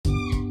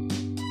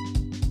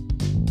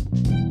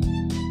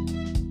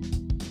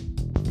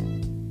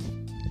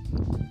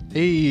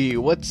Hey,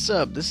 what's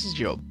up? This is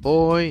your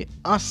boy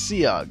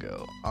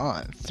Asiago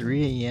on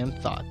 3 a.m.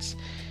 Thoughts.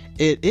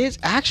 It is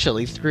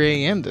actually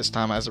 3 a.m. this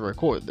time as I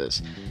record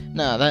this.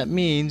 Now, that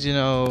means,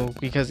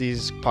 because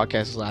these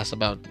podcasts last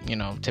about,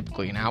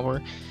 typically an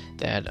hour,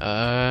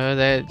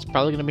 that's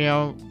probably going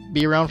to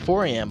be around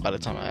 4 a.m. by the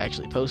time I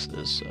actually post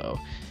this. So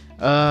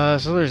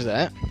there's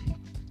that.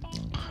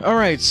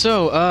 Alright,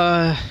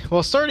 so,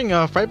 starting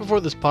off, right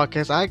before this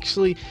podcast, I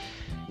actually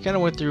kind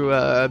of went through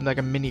like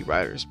a mini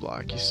writer's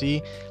block. You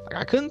see, like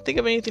I couldn't think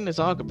of anything to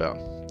talk about,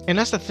 and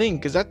that's the thing,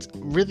 because that's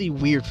really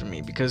weird for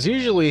me, because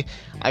usually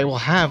I will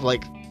have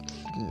like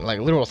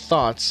literal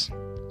thoughts,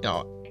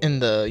 in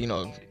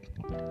the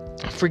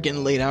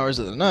freaking late hours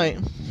of the night,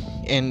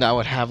 and I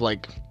would have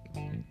like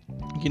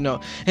and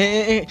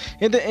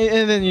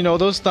then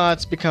those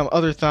thoughts become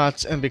other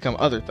thoughts and become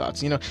other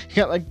thoughts. You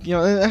got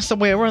that's the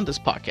way I run this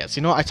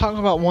podcast. I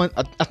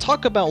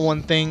talk about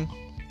one thing,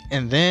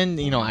 and then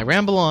I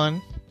ramble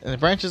on, and it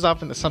branches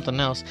off into something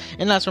else,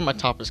 and that's where my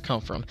topics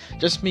come from.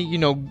 Just me,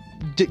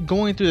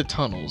 going through the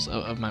tunnels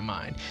of my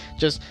mind.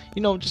 Just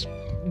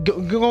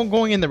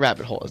going in the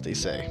rabbit hole, as they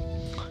say.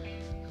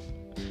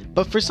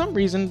 But for some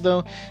reason,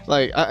 though,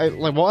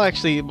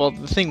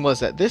 the thing was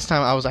that this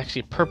time I was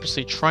actually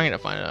purposely trying to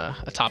find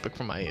a topic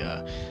for my,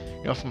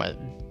 for my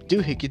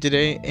doohickey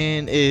today,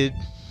 and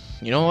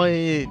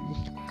I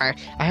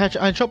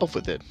had trouble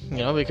with it,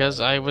 because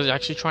I was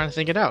actually trying to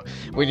think it out.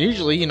 When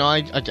usually,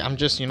 I'm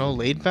just,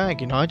 laid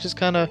back, I just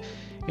kind of,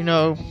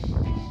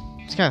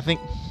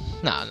 think,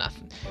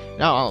 nothing.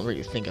 No, I don't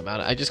really think about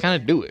it. I just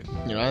kind of do it,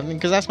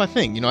 because that's my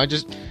thing, I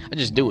just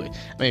do it.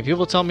 I mean,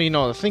 people tell me,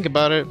 to think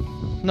about it.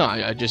 No,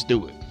 I just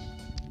do it.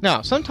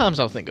 Now, sometimes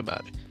I'll think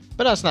about it,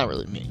 but that's not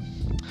really me.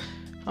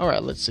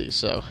 Alright, let's see.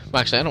 So,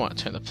 actually, I don't want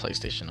to turn the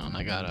PlayStation on.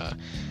 I got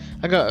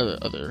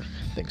other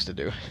things to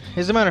do.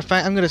 As a matter of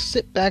fact, I'm going to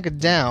sit back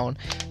down.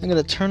 I'm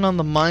going to turn on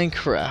the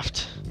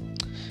Minecraft.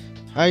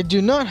 I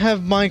do not have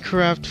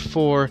Minecraft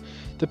for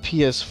the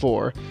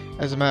PS4.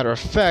 As a matter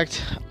of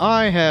fact,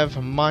 I have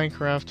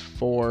Minecraft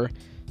for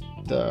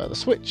the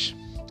Switch.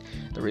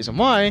 The reason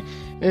why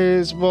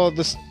is,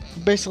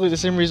 basically the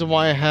same reason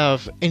why I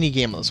have any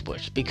game on the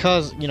Switch.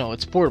 Because,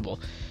 it's portable.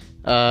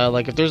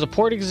 If there's a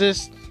port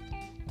exists,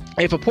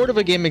 if a port of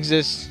a game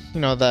exists,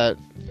 if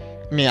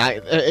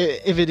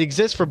it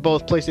exists for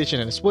both PlayStation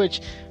and Switch,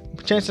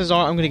 chances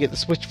are I'm gonna get the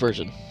Switch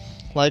version,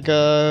 like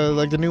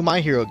the new My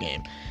Hero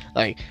game.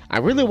 Like, I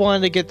really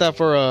wanted to get that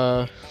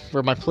for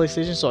my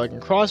PlayStation so I can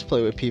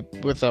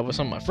crossplay with some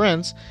of my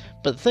friends.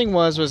 But the thing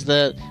was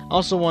that I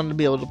also wanted to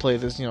be able to play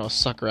this,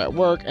 sucker at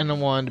work, and I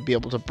wanted to be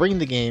able to bring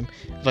the game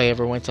if I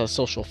ever went to a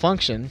social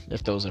function,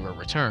 if those ever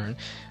return,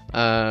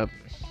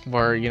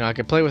 where I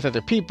could play with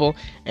other people,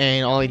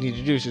 and all I need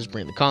to do is just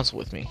bring the console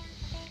with me.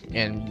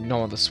 And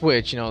on the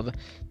Switch, the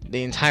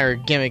entire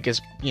gimmick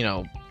is,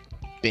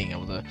 being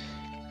able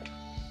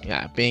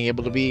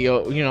to be,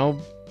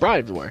 brought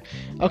everywhere.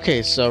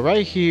 Okay, so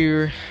right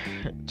here,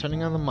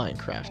 turning on the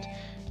Minecraft.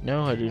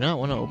 No, I do not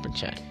want to open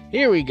chat.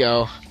 Here we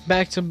go.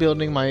 Back to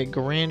building my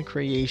grand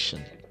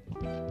creation.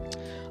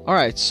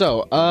 Alright,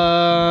 so,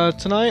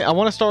 tonight I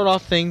want to start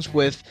off things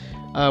with,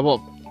 I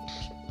want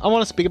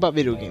to speak about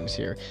video games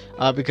here,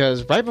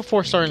 because right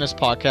before starting this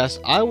podcast,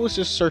 I was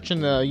just searching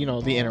the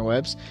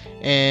interwebs,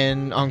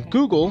 and on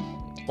Google,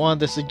 one of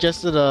the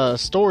suggested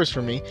stores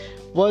for me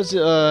was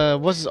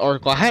this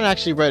article. I hadn't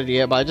actually read it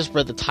yet, but I just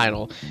read the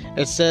title.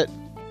 It said,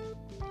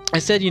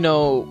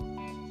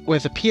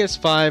 with the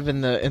PS5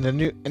 and the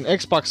new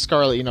Xbox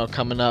Scarlet,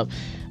 coming up,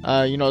 the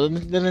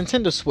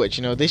Nintendo Switch,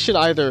 they should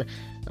either,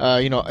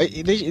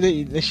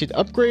 they should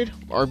upgrade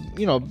or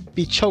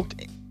be choked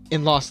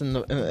and lost in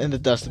the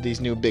dust of these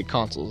new big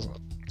consoles.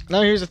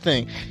 Now here's the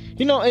thing,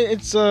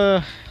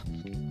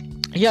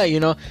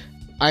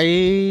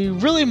 I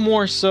really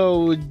more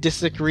so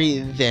disagree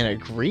than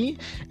agree.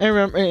 And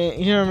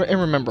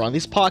remember on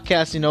these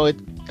podcasts,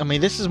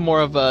 this is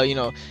more of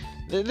a,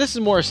 this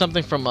is more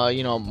something from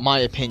my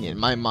opinion,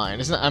 my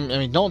mind. It's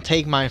not, don't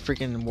take my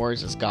freaking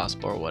words as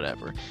gospel or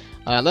whatever,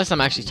 unless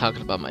I'm actually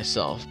talking about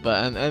myself.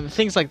 But and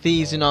things like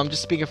these, I'm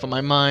just speaking from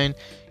my mind,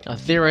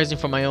 theorizing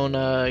from my own,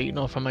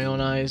 from my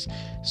own eyes.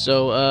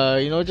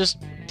 So,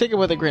 just take it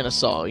with a grain of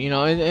salt,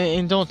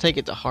 and don't take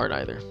it to heart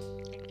either.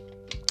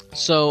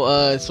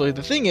 So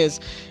the thing is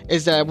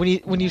that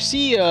when you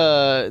see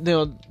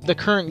the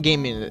current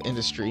gaming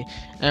industry,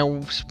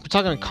 and we're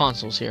talking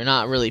consoles here,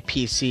 not really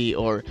PC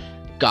or,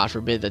 God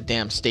forbid, the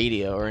damn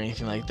Stadia or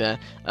anything like that.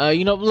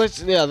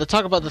 Let's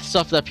talk about the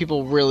stuff that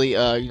people really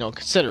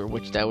consider,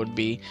 which that would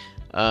be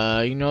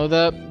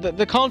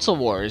the console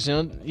wars,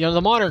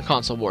 the modern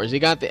console wars. You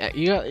got the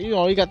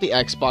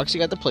Xbox, you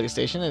got the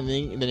PlayStation, and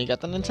then you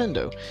got the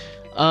Nintendo.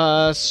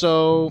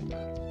 So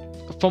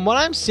from what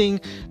I'm seeing,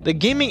 the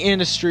gaming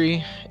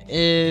industry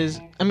is,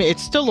 I mean,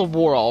 it's still a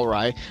war, all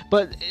right,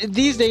 but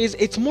these days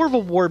it's more of a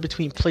war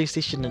between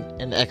PlayStation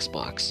and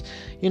Xbox.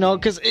 You know,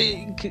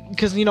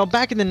 because you know,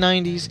 back in the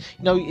 90s,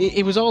 you know,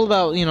 it was all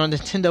about, you know,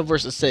 Nintendo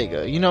versus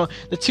Sega. You know,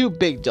 the two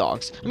big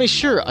dogs. I mean,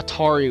 sure,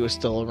 Atari was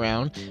still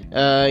around.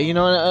 You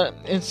know,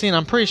 and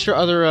I'm pretty sure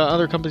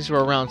other companies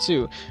were around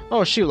too.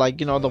 Oh shoot, like,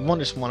 you know, the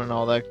WonderSwan and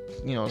all that,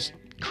 you know,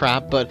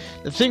 crap. But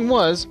the thing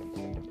was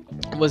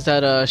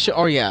that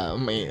oh yeah,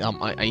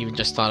 I even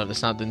just thought of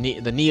this now, the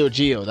Neo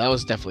Geo, that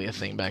was definitely a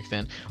thing back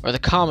then, or the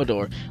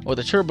Commodore, or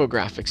the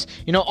TurboGrafx.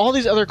 You know, all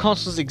these other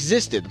consoles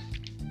existed,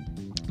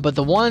 but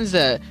the ones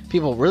that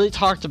people really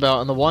talked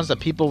about and the ones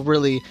that people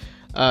really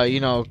you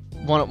know,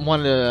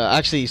 wanted to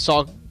actually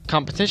saw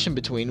competition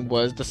between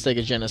was the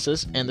Sega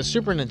Genesis and the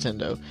Super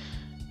Nintendo,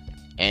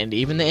 and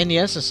even the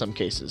NES in some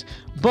cases.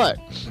 But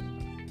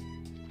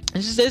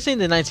this ain't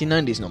the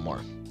 1990s no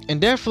more. And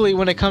definitely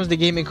when it comes to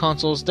gaming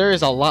consoles, there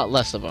is a lot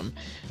less of them.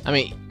 I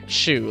mean,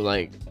 shoot,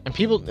 like, and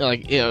people,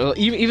 like, you know,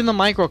 even the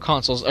micro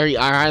consoles are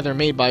either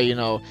made by, you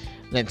know,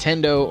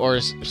 Nintendo or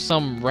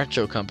some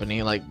retro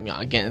company, like, you know,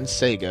 again,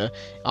 Sega.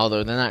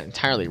 Although they're not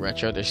entirely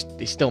retro,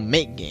 they still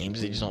make games,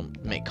 they just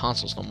don't make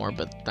consoles no more,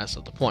 but that's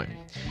not the point.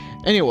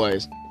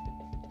 Anyways,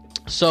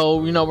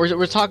 so, you know,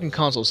 we're talking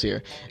consoles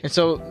here. And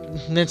so,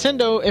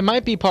 Nintendo, it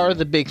might be part of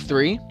the big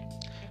three,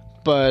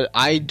 but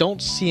I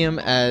don't see them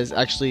as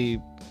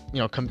actually, you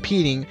know,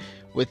 competing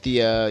with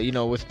the you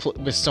know, with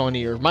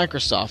Sony or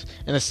Microsoft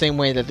in the same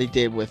way that they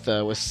did with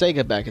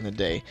Sega back in the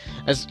day.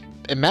 As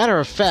a matter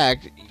of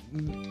fact,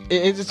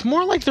 it's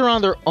more like they're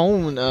on their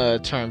own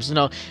terms. You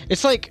know,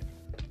 it's like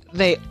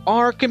they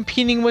are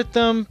competing with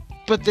them,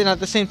 but then at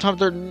the same time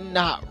they're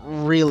not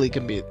really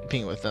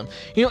competing with them.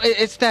 You know,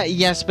 it's that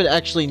yes but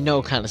actually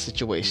no kind of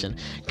situation.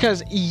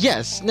 Because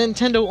yes,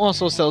 Nintendo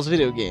also sells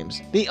video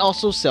games. They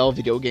also sell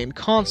video game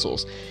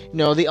consoles. You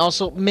know, they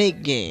also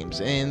make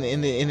games and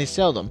they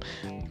sell them.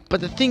 But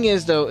the thing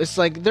is, though, it's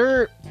like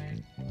they're,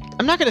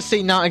 I'm not gonna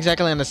say not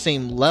exactly on the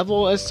same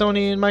level as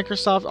Sony and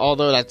Microsoft,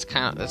 although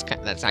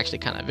that's actually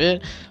kind of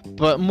it.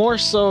 But more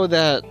so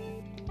that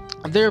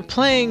they're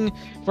playing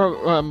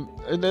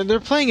they're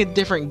playing a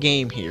different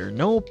game here.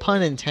 No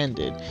pun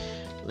intended.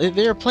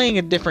 They're playing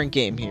a different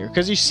game here,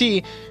 because you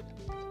see,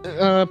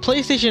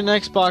 PlayStation and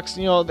Xbox,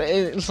 you know,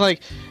 it's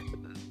like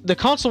the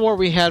console war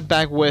we had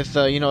back with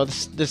you know,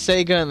 the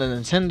Sega and the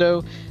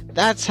Nintendo.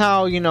 That's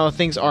how, you know,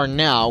 things are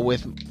now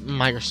with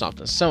Microsoft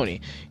and Sony,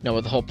 you know,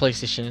 with the whole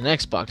PlayStation and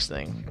Xbox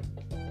thing.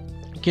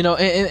 You know,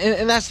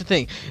 and that's the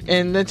thing.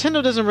 And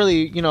Nintendo doesn't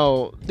really, you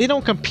know, they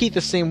don't compete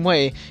the same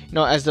way, you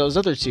know, as those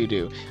other two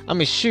do. I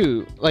mean,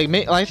 shoot, like,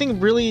 I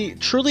think really,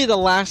 truly the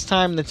last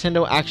time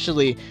Nintendo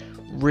actually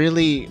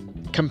really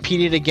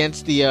competed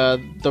against the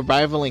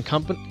rivaling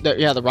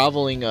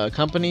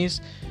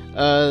companies,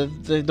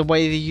 the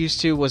way they used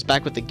to was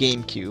back with the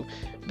GameCube.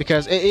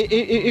 Because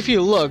if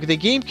you look, the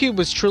GameCube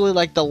was truly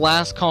like the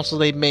last console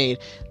they made,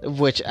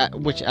 which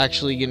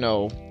actually, you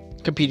know,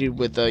 competed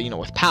with you know,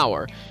 with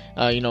power.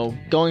 You know,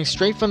 going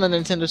straight from the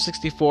Nintendo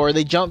 64,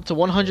 they jumped to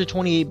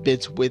 128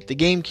 bits with the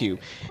GameCube,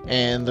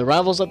 and the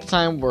rivals at the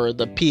time were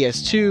the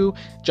PS2,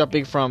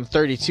 jumping from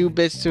 32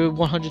 bits to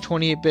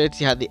 128 bits.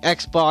 You had the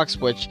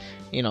Xbox, which,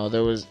 you know,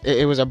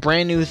 it was a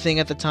brand new thing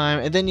at the time,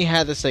 and then you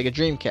had the Sega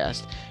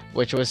Dreamcast,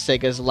 which was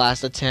Sega's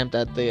last attempt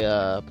at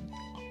the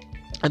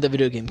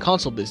video game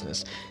console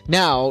business.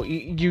 Now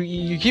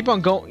you keep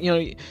on going, you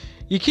know,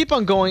 you keep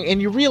on going,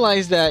 and you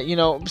realize that, you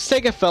know,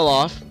 Sega fell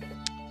off,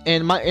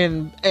 and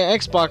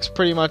Xbox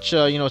pretty much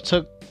you know,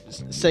 took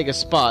Sega's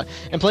spot,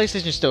 and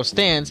PlayStation still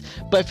stands.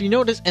 But if you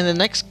notice, in the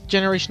next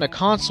generation of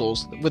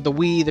consoles, with the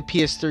Wii, the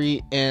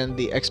PS3, and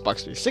the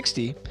Xbox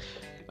 360,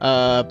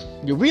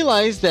 you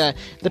realize that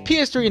the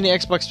PS3 and the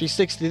Xbox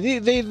 360,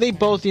 they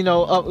both, you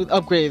know,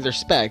 upgraded their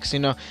specs. You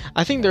know,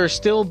 I think they're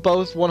still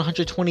both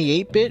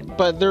 128-bit,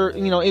 but they're,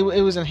 you know,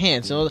 it was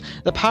enhanced. You know,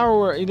 the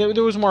power,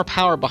 there was more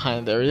power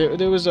behind there.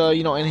 There was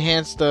you know,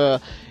 enhanced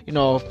you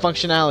know,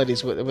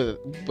 functionalities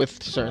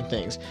with certain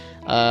things.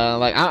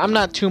 Like, I'm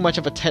not too much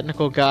of a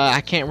technical guy.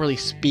 I can't really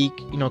speak,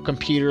 you know,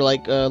 computer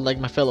like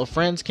my fellow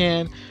friends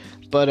can,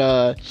 but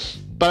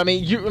I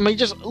mean,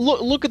 just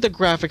look at the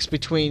graphics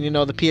between, you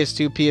know, the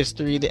PS2,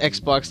 PS3, the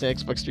Xbox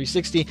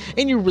 360,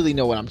 and you really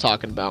know what I'm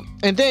talking about.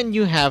 And then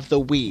you have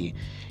the Wii.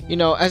 You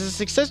know, as a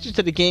successor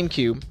to the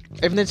GameCube,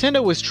 if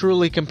Nintendo was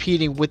truly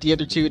competing with the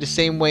other two the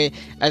same way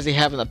as they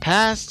have in the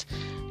past,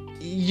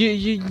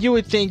 you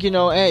would think, you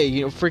know, hey,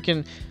 you know,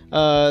 freaking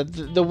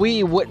the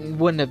Wii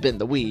wouldn't have been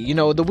the Wii. You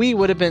know, the Wii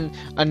would have been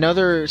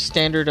another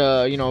standard,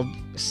 you know,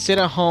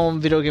 sit-at-home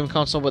video game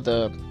console with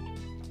a,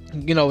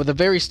 you know, with a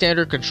very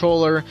standard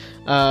controller.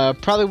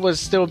 Probably would have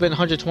still been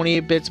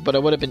 128 bits, but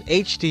it would have been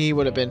HD,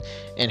 would have been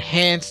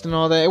enhanced and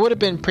all that. It would have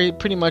been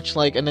pretty much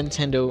like a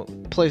Nintendo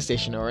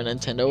PlayStation or a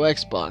Nintendo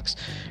Xbox.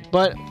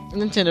 But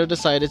Nintendo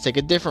decided to take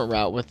a different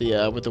route with the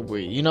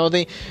Wii. You know,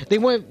 they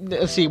went,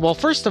 let's see, well,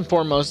 first and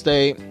foremost,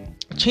 they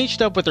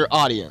changed up with their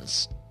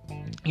audience.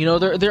 You know,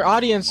 their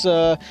audience,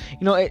 you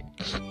know,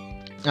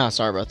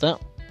 sorry about that.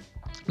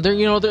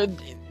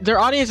 their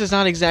audience is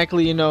not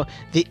exactly, you know,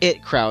 the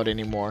it crowd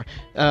anymore.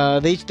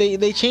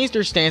 They changed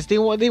their stance. They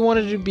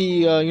wanted to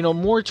be, you know,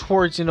 more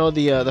towards, you know,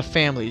 the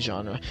family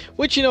genre,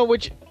 which you know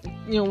it's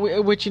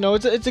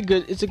a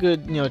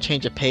good you know,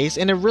 change of pace,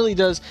 and it really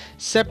does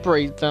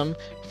separate them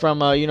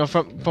from you know,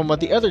 from what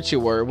the other two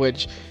were,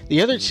 which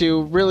the other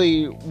two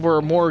really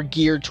were more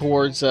geared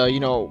towards you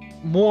know,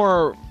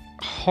 more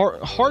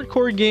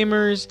hardcore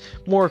gamers,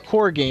 more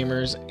core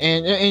gamers,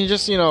 and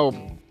just, you know,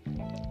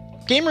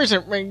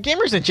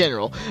 gamers in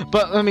general.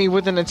 But I mean,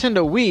 with the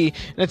Nintendo Wii,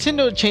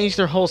 Nintendo changed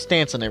their whole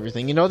stance on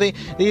everything. You know, they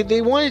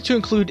wanted to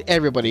include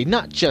everybody,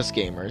 not just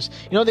gamers.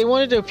 You know, they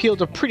wanted to appeal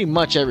to pretty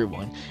much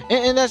everyone,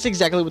 and that's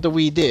exactly what the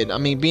Wii did. I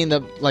mean, being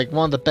the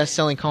one of the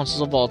best-selling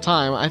consoles of all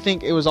time, I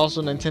think it was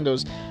also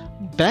Nintendo's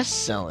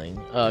best-selling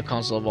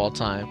console of all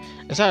time.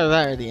 It's either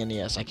that or the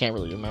NES. I can't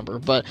really remember,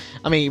 but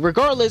I mean,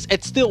 regardless,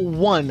 it's still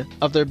one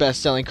of their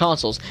best-selling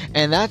consoles,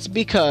 and that's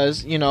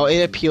because, you know,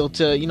 it appealed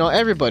to, you know,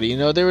 everybody. You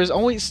know, there was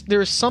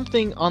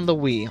something on the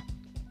Wii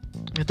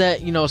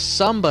that, you know,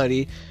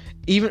 somebody,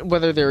 even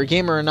whether they're a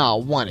gamer or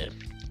not, wanted.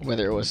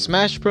 Whether it was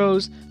Smash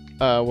Bros,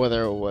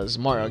 whether it was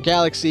Mario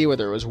Galaxy,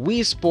 whether it was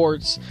Wii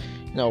Sports,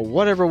 you know,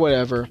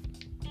 whatever.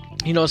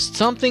 You know,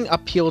 something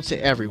appealed to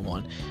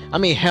everyone. I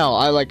mean, hell,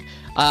 I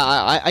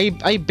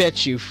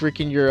bet you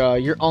freaking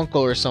your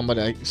uncle or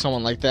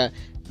someone like that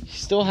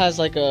still has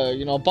like a,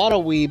 you know, bought a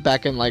Wii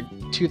back in like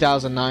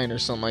 2009 or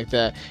something like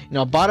that. You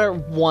know, bought it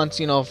once,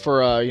 you know,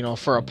 for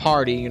a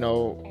party, you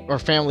know, or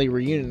family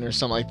reunion or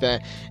something like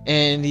that,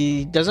 and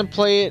he doesn't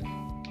play it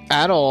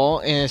at all,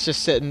 and it's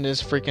just sitting in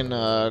his freaking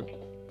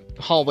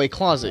hallway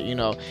closet, you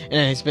know,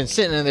 and it's been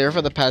sitting in there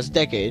for the past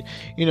decade,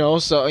 you know.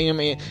 So I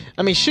mean,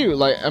 shoot,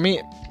 like, I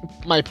mean,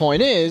 my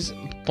point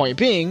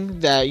being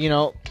that, you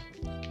know,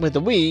 with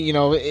the Wii, you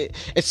know,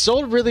 it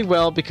sold really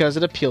well because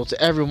it appealed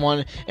to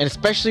everyone, and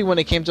especially when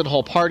it came to the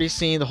whole party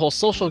scene, the whole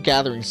social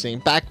gathering scene,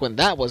 back when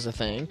that was a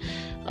thing.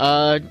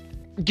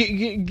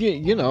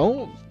 You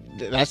know,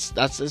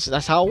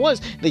 that's how it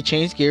was. They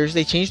changed gears,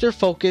 they changed their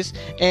focus,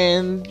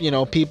 and, you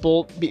know,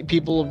 people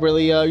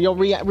really you know,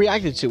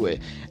 reacted to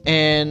it,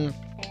 and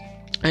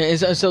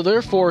so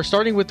therefore,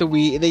 starting with the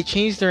Wii, they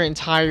changed their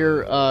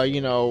entire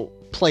you know,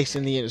 place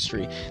in the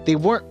industry. They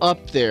weren't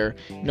up there,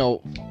 you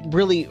know,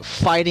 really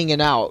fighting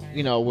it out,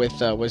 you know, with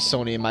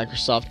Sony and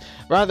Microsoft.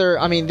 Rather,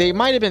 I mean, they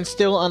might have been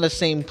still on the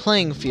same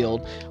playing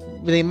field.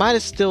 They might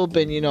have still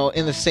been, you know,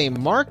 in the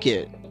same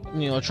market,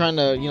 you know, trying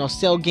to, you know,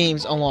 sell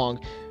games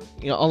alongside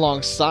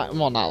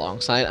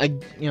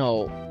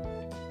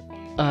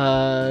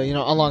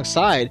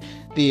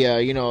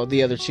the you know,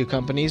 the other two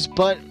companies,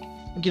 but,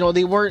 you know,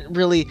 they weren't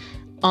really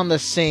on the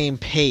same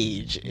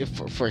page,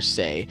 for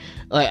say.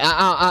 Like,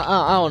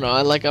 I don't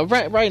know. Like,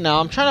 right now,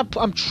 I'm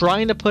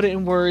trying to put it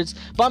in words,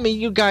 but I mean,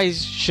 you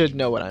guys should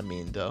know what I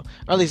mean, though,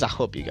 or at least I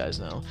hope you guys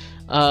know.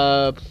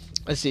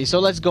 Let's see. So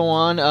let's go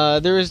on.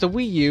 There is the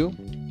Wii U,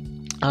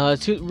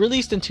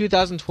 released in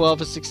 2012,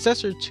 a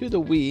successor to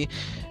the Wii.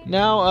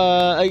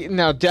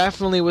 Now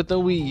definitely with the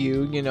Wii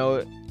U, you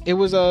know, it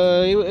was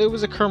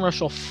a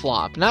commercial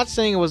flop. Not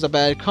saying it was a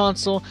bad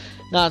console,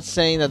 not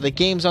saying that the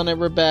games on it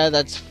were bad.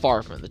 That's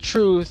far from the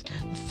truth.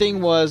 The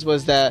thing was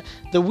that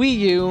the Wii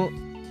U,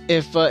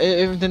 if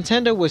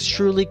Nintendo was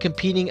truly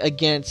competing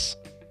against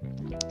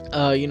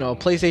you know,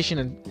 PlayStation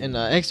and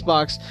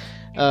Xbox,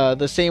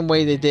 the same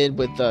way they did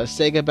with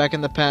Sega back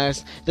in the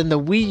past, then the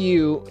Wii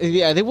U,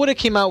 yeah, they would have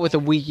came out with a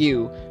Wii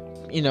U,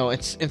 you know,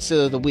 instead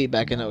of the Wii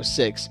back in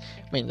 2006.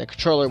 I mean, the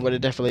controller would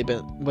have definitely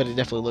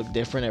looked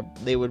different.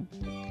 It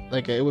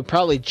would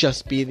probably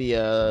just be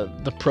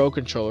the Pro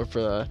controller for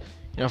the,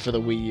 you know, for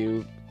the Wii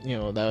U. You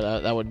know,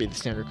 that would be the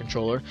standard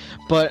controller.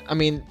 But I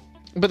mean,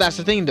 that's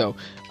the thing, though.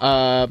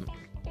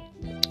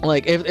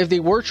 Like, if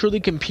they were truly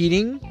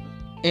competing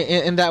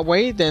in that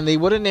way, then they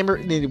would have never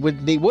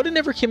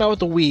came out with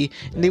the Wii,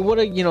 and they would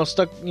have, you know,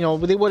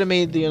 they would have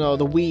made the, you know,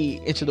 the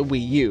Wii into the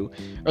Wii U,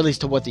 or at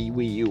least to what the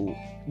Wii U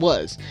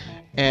was.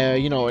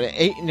 You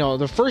know,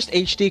 the first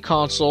HD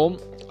console,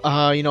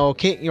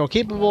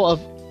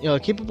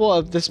 capable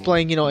of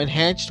displaying, you know,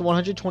 enhanced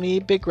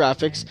 128-bit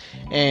graphics,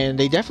 and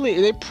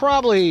they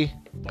probably,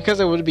 because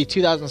it would be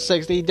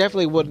 2006, they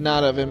definitely would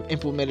not have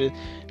implemented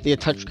the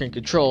touchscreen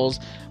controls,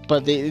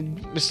 but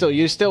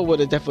you still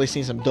would have definitely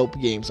seen some dope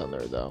games on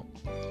there, though.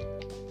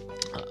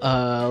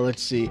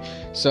 Let's see.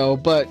 So,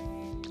 but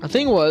the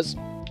thing was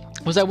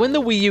that when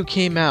the Wii U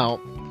came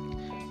out,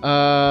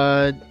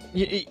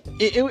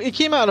 it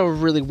came out at a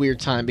really weird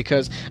time,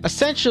 because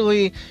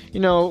essentially, you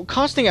know,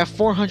 costing at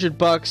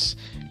 $400,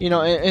 you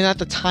know, and at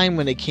the time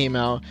when it came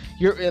out,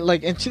 you're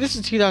like, and this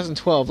is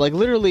 2012, like,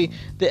 literally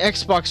the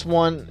Xbox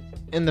One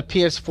and the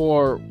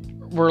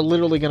PS4 were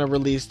literally going to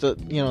release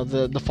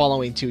the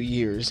following 2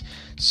 years.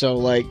 So,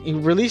 like,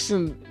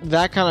 releasing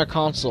that kind of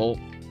console,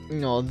 you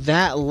know,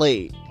 that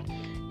late,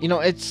 you know,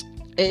 it's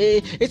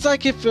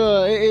like if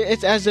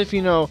it's as if,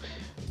 you know,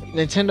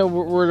 Nintendo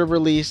were to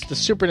release the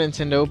Super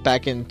Nintendo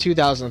back in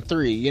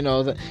 2003. You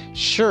know,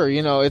 sure,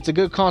 you know, it's a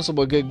good console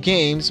with good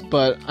games,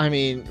 but I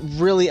mean,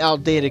 really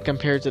outdated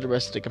compared to the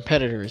rest of the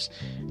competitors.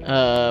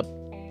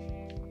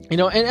 You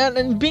know,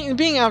 and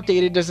being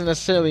outdated doesn't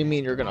necessarily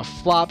mean you're gonna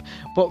flop.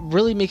 What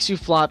really makes you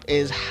flop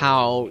is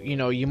how, you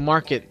know, you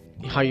market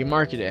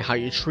it, how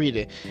you treat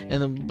it.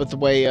 And with the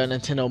way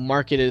Nintendo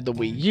marketed the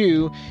Wii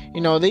U,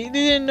 you know, they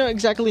didn't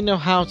exactly know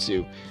how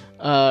to.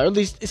 Or at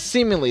least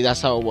seemingly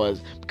that's how it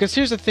was. Because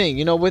here's the thing,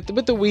 you know, with the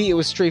Wii it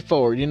was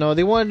straightforward. You know,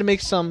 they wanted to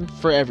make some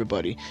for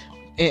everybody,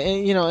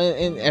 and you know,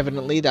 and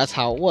evidently that's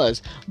how it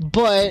was.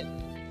 But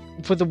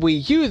for the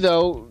Wii U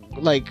though,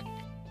 like,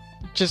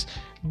 just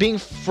being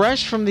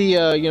fresh from the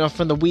you know,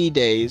 from the Wii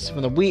days,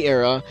 from the Wii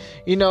era,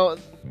 you know,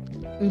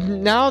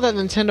 now that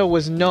Nintendo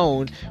was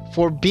known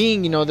for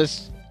being, you know,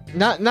 this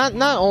not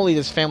only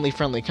this family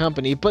friendly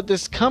company, but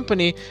this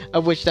company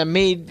of which that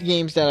made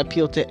games that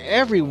appealed to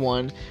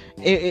everyone.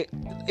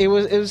 It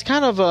was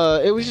kind of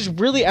it was just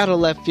really out of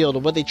left field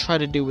of what they tried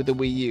to do with the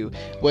Wii U,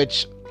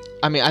 which,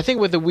 I mean, I think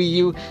with the Wii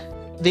U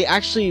they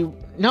actually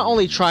not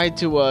only tried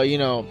to you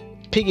know,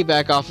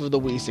 piggyback off of the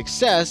Wii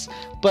success,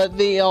 but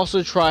they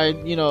also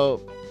tried, you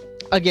know,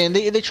 again,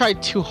 they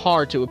tried too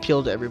hard to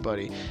appeal to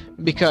everybody.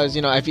 Because,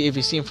 you know, if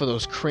you've seen for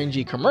those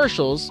cringy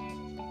commercials,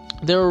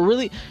 they were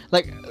really,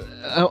 like,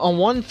 on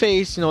one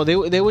face, you know,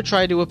 they would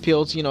try to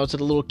appeal to, you know, to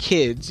the little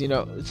kids, you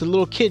know, to the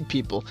little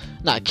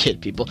not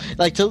kid people,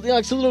 like to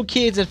little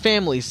kids and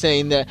families,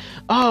 saying that,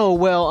 oh,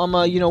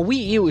 well, you know,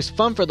 Wii U is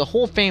fun for the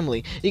whole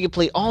family. You can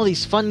play all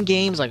these fun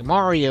games like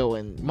Mario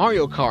and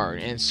Mario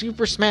Kart and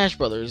Super Smash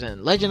Brothers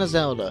and Legend of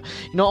Zelda,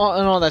 you know,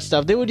 and all that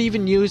stuff. They would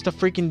even use the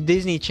freaking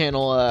Disney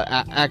Channel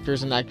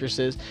actors and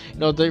actresses, you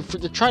know, they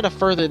try to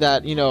further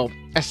that, you know,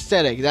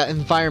 aesthetic, that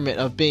environment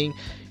of being,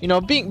 you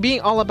know,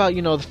 being all about,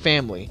 you know, the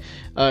family,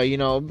 you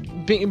know,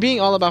 being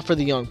all about for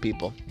the young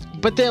people.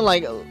 But then,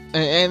 like,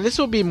 and this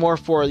will be more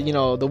for, you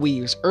know, the Wii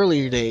U's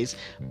earlier days,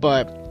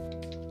 but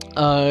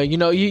you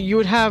know, you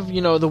would have,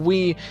 you know, the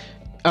Wii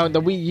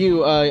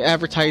U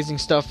advertising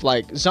stuff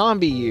like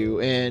Zombie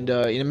U and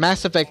you know,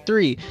 Mass Effect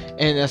 3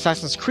 and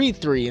Assassin's Creed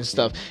 3 and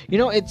stuff. You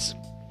know, it's,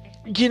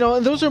 you know,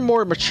 those are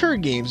more mature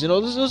games. You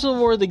know, those are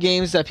more the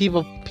games that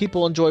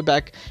people enjoy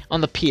back on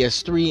the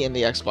PS3 and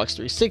the Xbox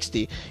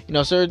 360. You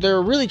know, so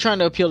they're really trying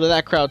to appeal to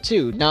that crowd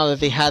too, now that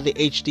they had the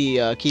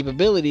HD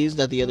capabilities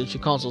that the other two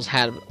consoles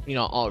had, you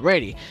know,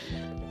 already.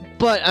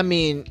 But I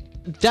mean,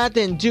 that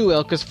didn't do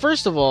well, because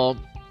first of all,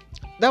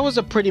 that was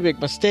a pretty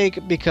big mistake,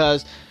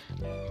 because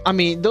I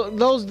mean,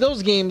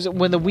 those games,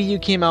 when the Wii U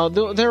came out,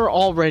 they were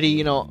already,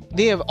 you know,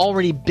 they have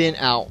already been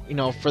out, you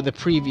know, for the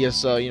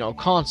previous you know,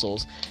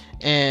 consoles.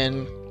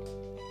 And,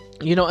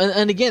 you know,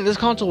 and again, this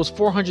console was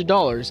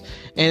 $400,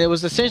 and it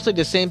was essentially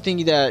the same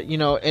thing that, you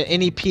know,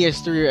 any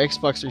PS3 or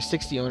Xbox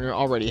 360 owner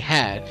already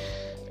had,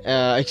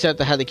 except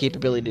that had the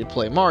capability to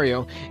play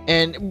Mario.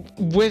 And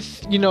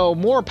with, you know,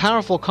 more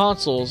powerful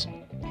consoles,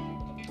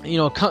 you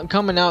know,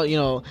 coming out, you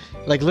know,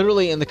 like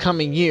literally in the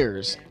coming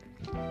years,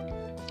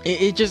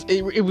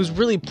 it was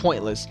really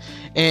pointless.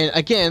 And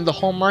again, the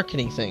whole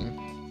marketing thing,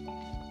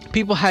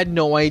 people had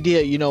no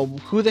idea, you know,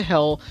 who the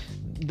hell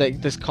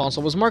that this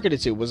console was marketed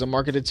to. Was it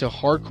marketed to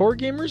hardcore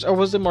gamers, or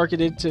was it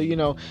marketed to, you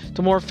know,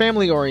 to more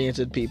family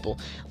oriented people?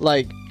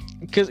 Like,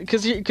 cause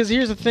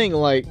here's the thing,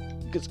 like,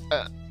 cause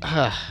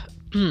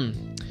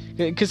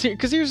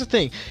here's the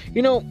thing,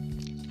 you know,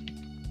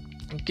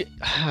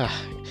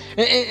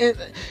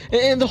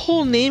 and the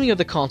whole naming of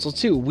the console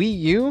too, Wii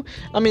U.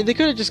 I mean, they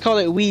could have just called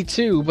it Wii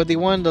 2, but they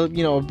wanted to,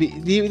 you know,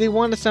 they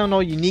wanted to sound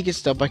all unique and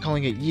stuff by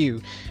calling it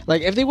U.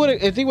 Like, if they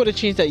would have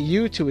changed that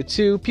U to a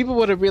 2, people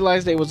would have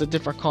realized that it was a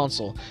different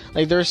console.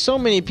 Like, there are so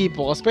many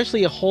people,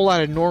 especially a whole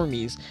lot of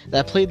normies,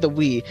 that played the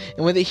Wii,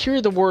 and when they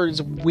hear the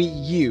words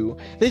Wii U,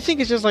 they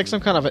think it's just like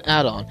some kind of an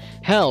add-on.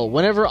 Hell,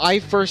 whenever I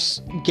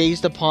first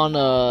gazed upon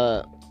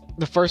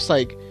the first,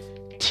 like,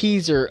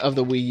 teaser of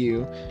the Wii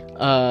U,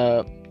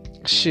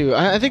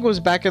 I think it was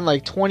back in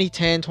like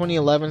 2010,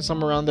 2011,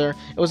 somewhere around there.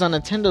 It was on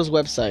Nintendo's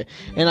website,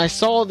 and I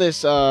saw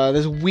this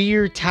this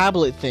weird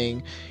tablet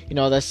thing, you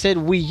know, that said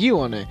Wii U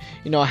on it.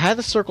 You know, it had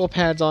the circle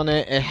pads on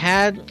it. It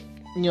had,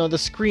 you know, the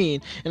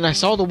screen, and I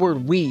saw the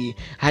word Wii.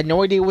 I had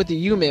no idea what the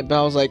U meant, but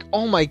I was like,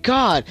 oh my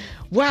god,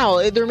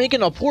 wow, they're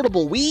making a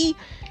portable Wii?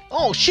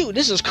 Oh shoot,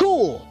 this is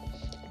cool.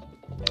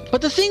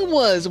 But the thing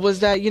was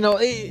that, you know,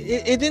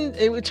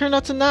 it turned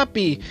out to not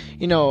be,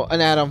 you know,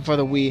 an add-on for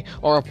the Wii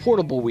or a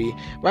portable Wii.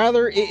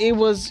 Rather, it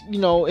was, you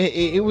know,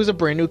 it was a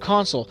brand new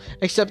console.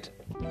 Except,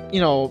 you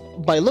know,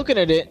 by looking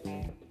at it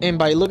and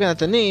by looking at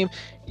the name,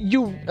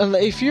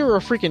 if you're a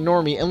freaking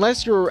normie,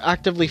 unless you're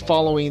actively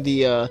following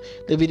the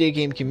video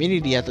game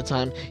community at the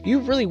time, you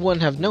really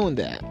wouldn't have known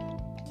that.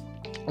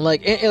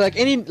 Like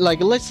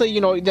let's say, you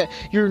know, that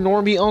your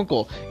normie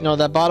uncle, you know,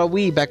 that bought a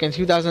Wii back in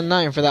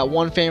 2009 for that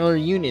one family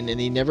reunion,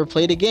 and he never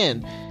played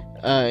again.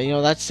 You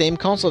know, that same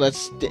console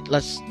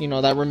you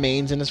know, that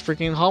remains in his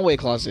freaking hallway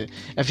closet.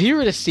 If he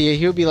were to see it,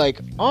 he would be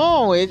like,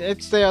 oh,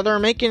 they're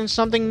making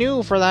something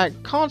new for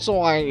that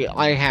console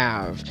I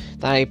have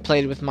that I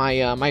played with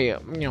my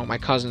my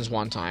cousins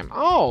one time.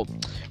 Oh,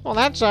 well,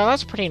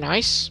 that's pretty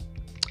nice.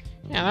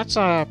 Yeah, that's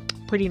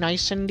pretty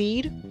nice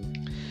indeed.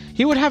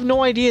 he would have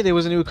no idea there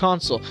was a new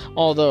console.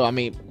 Although, I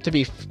mean, to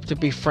be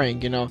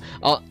frank, you know,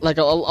 like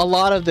a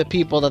lot of the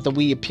people that the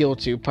Wii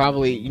appealed to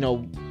probably, you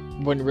know,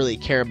 wouldn't really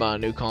care about a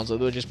new console.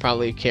 They would just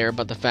probably care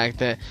about the fact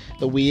that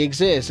the Wii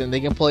exists and they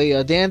can play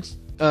a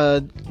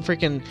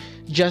freaking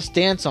Just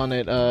Dance on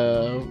it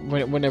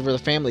whenever the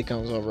family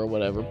comes over or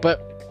whatever.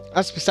 But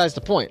that's besides the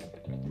point.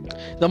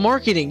 The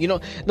marketing, you know,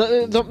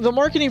 the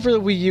marketing for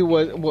the Wii U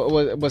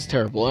was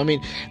terrible. I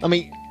mean,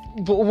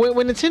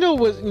 when Nintendo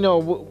was, you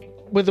know,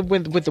 with the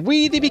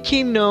Wii, they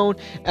became known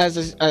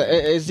as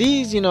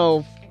these, you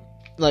know,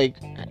 like,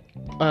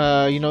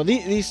 you know,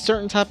 these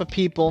certain type of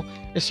people,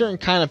 a certain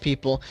kind of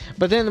people.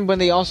 But then when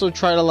they also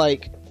try to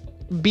like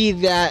be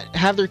that,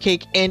 have their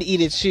cake and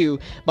eat it too,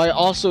 by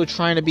also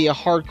trying to be a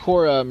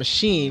hardcore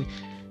machine,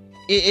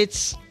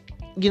 it's,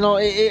 you know,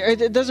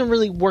 it doesn't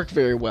really work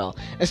very well,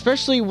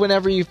 especially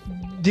whenever you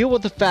deal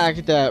with the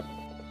fact that,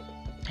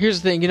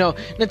 here's the thing, you know,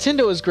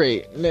 Nintendo is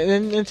great.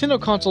 Nintendo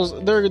consoles,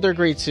 they're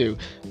great too.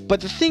 But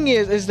the thing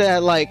is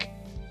that let's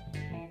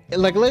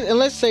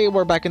say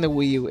we're back in the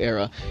Wii U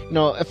era. You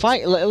know,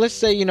 let's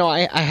say, you know,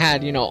 I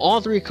had, you know,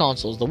 all three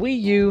consoles, the Wii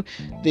U,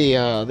 the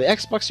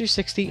Xbox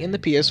 360, and the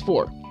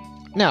PS4.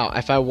 Now,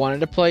 if I wanted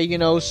to play, you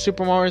know,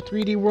 Super Mario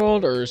 3D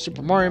World or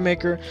Super Mario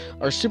Maker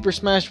or Super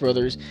Smash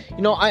Brothers,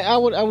 you know, I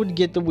would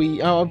get the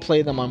Wii. I would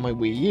play them on my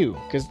Wii U,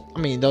 because I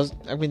mean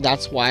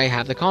that's why I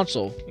have the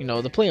console, you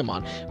know, to play them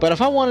on. But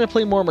if I wanted to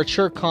play more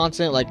mature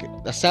content like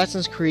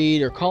Assassin's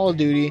Creed or Call of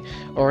Duty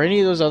or any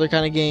of those other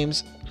kind of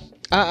games,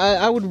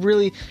 I would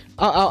really,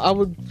 I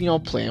would, you know,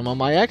 play them on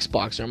my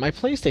Xbox or my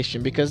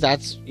PlayStation, because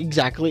that's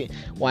exactly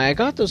why I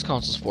got those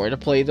consoles for, to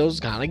play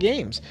those kind of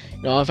games.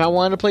 You know, if I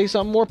wanted to play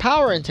something more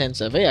power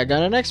intensive, hey, I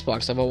got an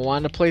Xbox. If I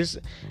wanted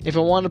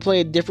to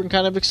play a different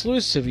kind of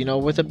exclusive, you know,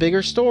 with a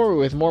bigger story,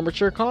 with more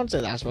mature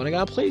content, that's what I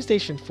got a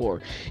PlayStation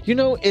for. You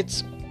know,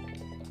 it's,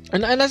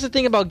 and that's the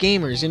thing about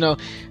gamers, you know,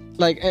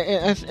 like,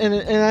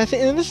 and I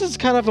think, and this is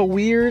kind of a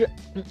weird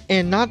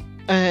and not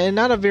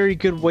a very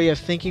good way of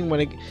thinking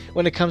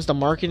when it comes to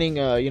marketing,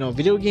 you know,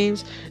 video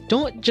games.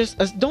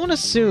 Don't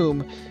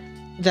assume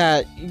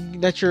that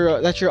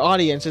your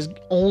audience is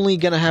only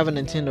gonna have a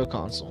Nintendo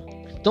console.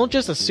 Don't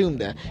just assume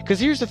that, because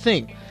here's the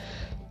thing.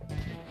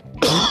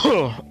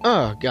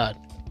 Oh God,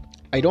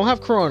 I don't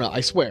have Corona,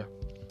 I swear.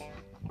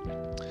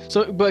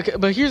 So,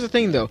 but here's the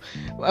thing though.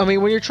 I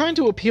mean, when you're trying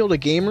to appeal to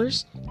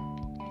gamers,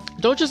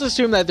 don't just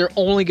assume that they're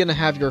only going to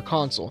have your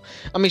console.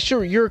 I mean,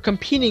 sure, you're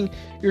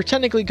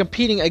technically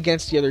competing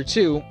against the other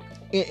two,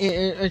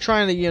 and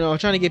trying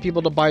to get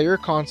people to buy your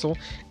console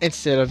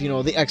instead of, you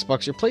know, the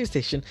Xbox or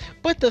PlayStation.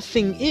 But the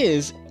thing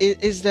is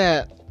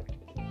that,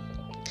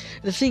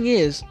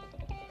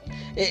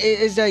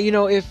 you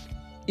know,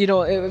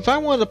 if I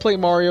wanted to play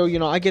Mario, you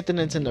know, I get the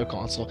Nintendo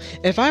console.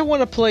 If I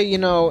want to play, you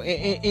know,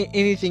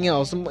 anything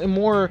else,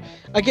 more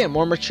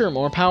mature,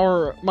 more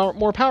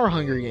power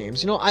hungry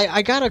games, you know,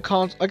 I got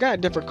a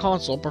different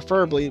console,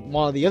 preferably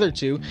one of the other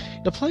two,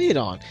 to play it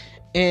on.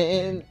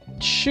 And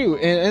shoot,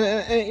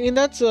 and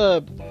that's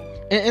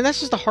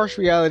just a harsh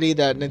reality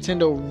that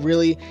Nintendo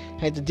really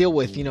had to deal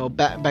with, you know,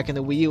 back in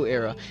the Wii U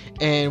era,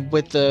 and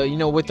with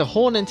the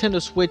whole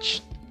Nintendo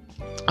Switch,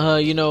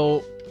 you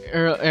know,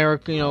 era,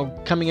 you know,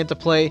 coming into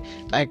play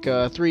like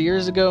 3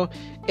 years ago,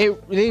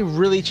 they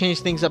really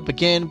changed things up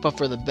again, but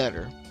for the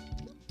better.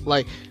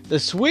 Like, the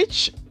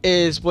Switch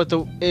is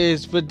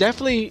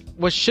definitely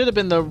what should have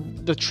been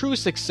the true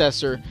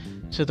successor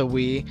to the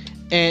Wii,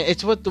 and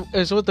it's what the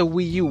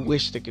Wii U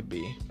wished it could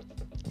be.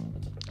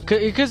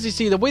 Because you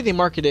see, the way they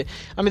market it,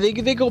 I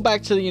mean, they go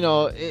back to, you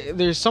know,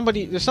 there's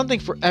something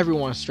for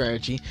everyone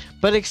strategy,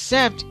 but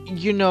except,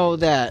 you know,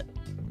 that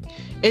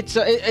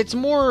it's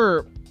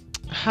more,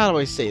 how do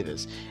I say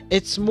this?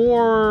 It's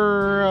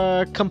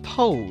more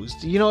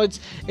composed. You know,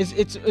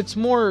 it's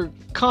more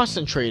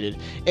concentrated.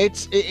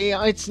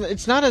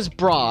 It's not as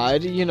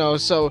broad. You know,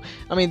 so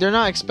I mean, they're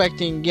not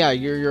expecting, yeah,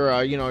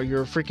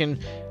 your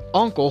freaking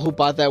uncle who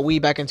bought that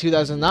Wii back in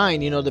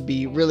 2009, you know, to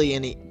be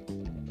really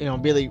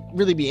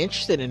really be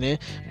interested in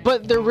it.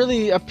 But they're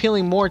really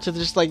appealing more to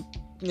just, like,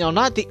 you know,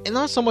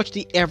 not so much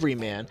the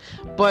everyman,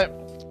 but,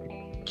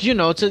 you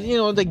know, to, you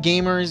know, the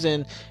gamers,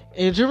 and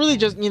to really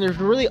just, you know,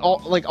 really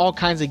all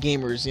kinds of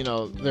gamers, you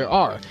know, there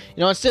are.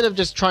 You know, instead of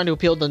just trying to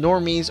appeal to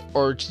normies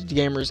or to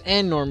gamers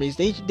and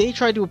normies, they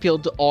try to appeal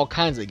to all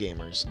kinds of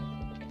gamers.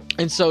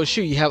 And so,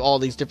 shoot, you have all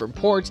these different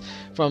ports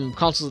from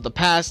consoles of the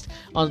past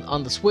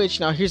on the Switch.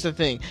 Now, here's the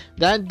thing.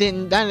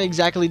 That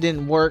exactly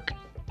didn't work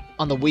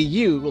on the Wii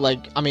U.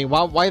 Like, I mean,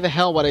 why the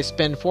hell would I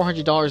spend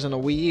 $400 on a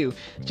Wii U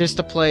just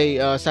to play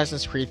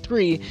Assassin's Creed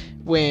 3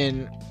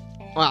 when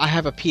I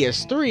have a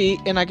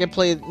PS3 and I can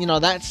play, you know,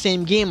 that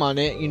same game on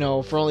it, you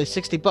know, for only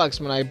 $60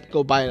 when I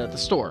go buy it at the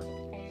store?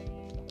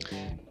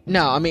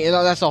 No, I mean,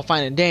 that's all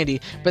fine and dandy,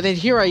 but then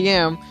here I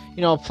am,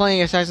 you know,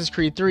 playing Assassin's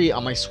Creed 3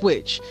 on my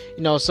Switch,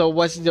 you know, so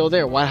what's the deal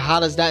there? How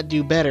does that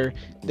do better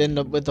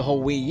than with the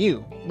whole Wii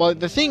U? Well,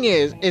 the thing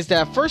is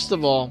that, first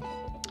of all,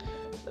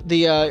 and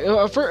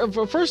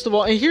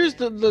here's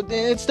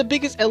it's the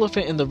biggest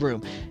elephant in the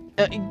room.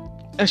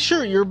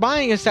 Sure, you're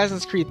buying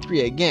Assassin's Creed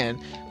 3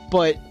 again,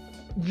 but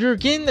you're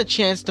getting the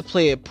chance to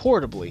play it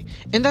portably,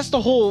 and that's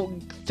the whole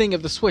thing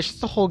of the Switch. It's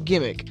the whole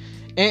gimmick,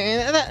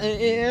 and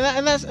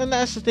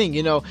that's the thing.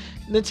 You know,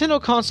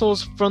 Nintendo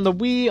consoles from the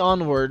Wii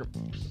onward,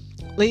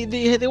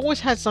 they always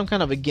had some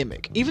kind of a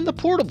gimmick. Even the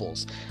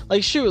portables,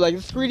 like the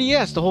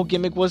 3DS, the whole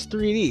gimmick was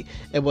 3D.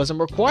 It wasn't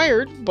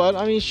required, but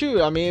I mean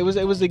it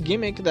was a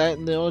gimmick that,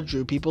 you know,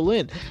 drew people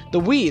in. The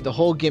Wii, the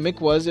whole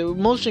gimmick was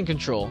motion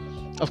control.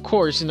 Of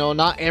course, you know,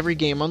 not every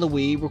game on the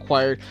Wii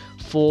required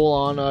full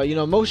on you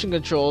know, motion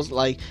controls.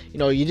 Like, you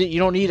know, you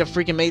don't need to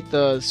freaking make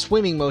the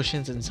swimming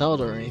motions in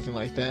Zelda or anything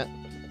like that.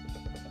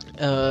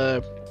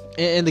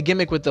 And the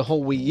gimmick with the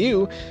whole Wii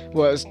U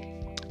was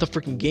the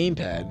freaking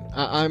gamepad.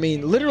 I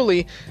mean,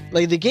 literally,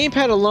 like, the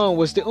gamepad alone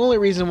was the only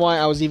reason why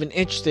I was even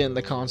interested in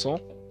the console,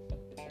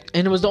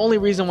 and it was the only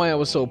reason why I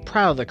was so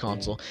proud of the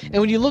console. And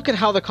when you look at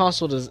how the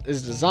console is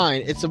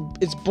designed,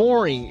 it's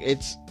boring.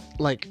 It's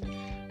like,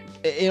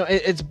 you know,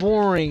 it's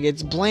boring.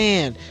 It's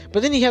bland.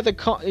 But then you have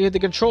the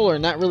controller,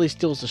 and that really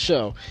steals the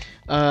show.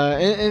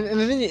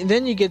 And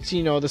then you get to,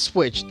 you know, the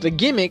Switch, the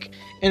gimmick,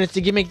 and it's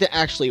the gimmick that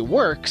actually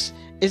works,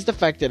 is the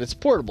fact that it's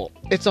portable.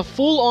 It's a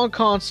full-on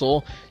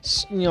console.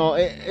 You know,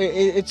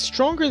 it's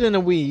stronger than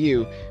a Wii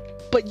U,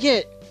 but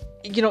yet,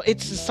 you know,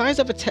 it's the size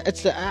of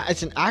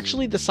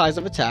actually the size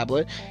of a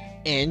tablet,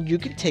 and you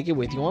can take it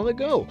with you on the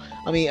go.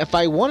 I mean, if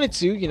I wanted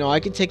to, you know, I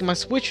can take my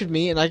Switch with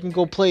me, and I can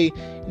go play,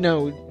 you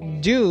know,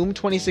 Doom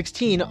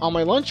 2016 on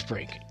my lunch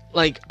break.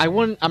 Like,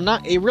 I'm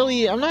not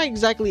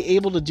exactly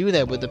able to do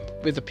that with the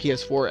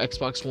PS4,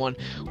 Xbox One,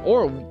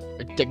 or,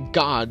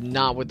 God,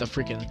 not with the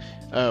freaking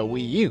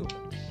Wii U.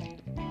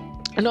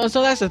 And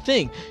so that's the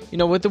thing, you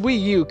know, with the Wii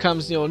U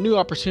comes, you know, new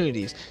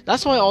opportunities.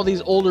 That's why all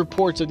these older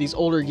ports of these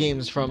older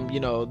games from, you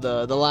know,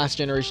 the last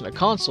generation of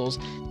consoles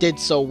did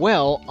so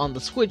well on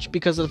the Switch,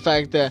 because of the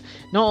fact that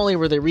not only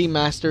were they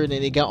remastered and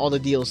they got all the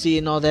DLC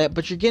and all that,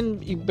 but you're getting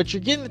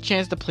the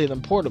chance to play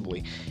them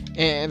portably.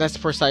 And that's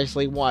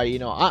precisely why, you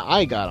know,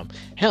 I got them.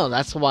 Hell,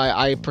 that's why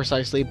I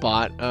precisely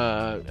bought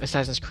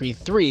Assassin's Creed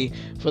 3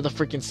 for the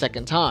freaking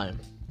second time.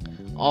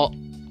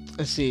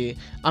 Let's see.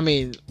 I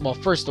mean, well,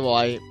 first of all,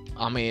 I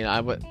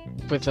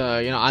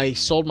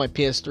sold my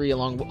PS3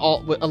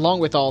 along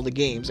with all the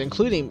games,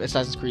 including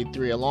Assassin's Creed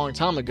 3, a long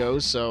time ago.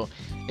 So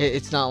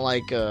it's not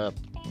like I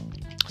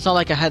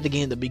had the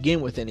game to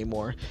begin with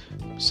anymore.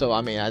 So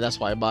I mean, that's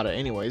why I bought it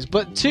anyways.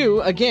 But two,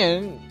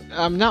 again,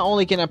 not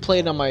only can I play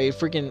it on my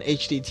freaking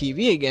HD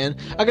TV again,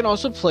 I can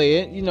also play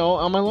it, you know,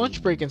 on my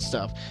lunch break and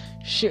stuff.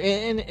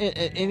 And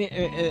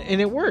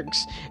it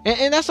works.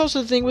 And that's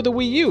also the thing with the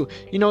Wii U.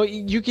 You know,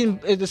 you can,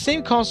 the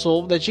same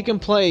console that you can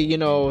play, you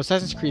know,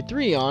 Assassin's Creed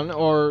 3 on,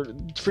 or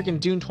freaking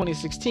Doom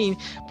 2016,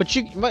 but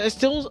it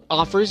still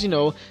offers, you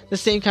know, the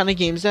same kind of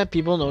games that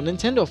people know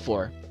Nintendo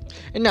for.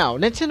 And now,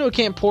 Nintendo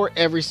can't port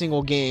every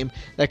single game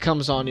that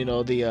comes on, you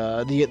know, the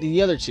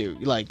other two.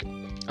 Like,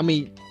 I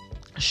mean,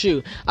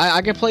 shoot,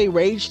 I can play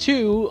Rage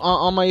 2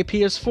 on my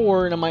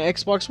PS4 and on my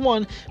Xbox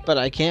One, but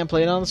I can't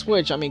play it on the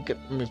Switch. I mean,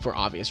 for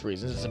obvious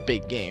reasons. It's a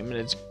big game, and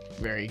it's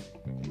very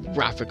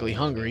graphically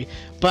hungry.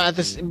 But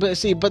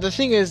the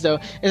thing is, though,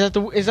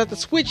 is that the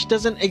Switch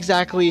doesn't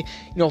exactly,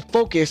 you know,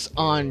 focus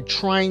on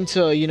trying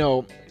to, you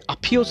know,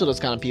 appeal to those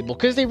kind of people,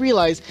 because they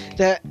realize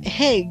that,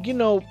 hey, you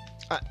know,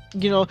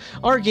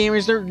 our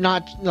gamers, they're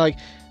not like,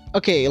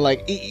 okay,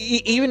 like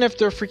even if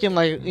they're freaking,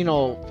 like, you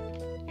know,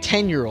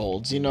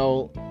 10-year-olds, you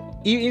know.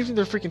 Even if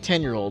they're freaking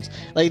 10-year-olds,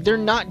 like, they're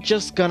not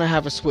just gonna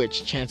have a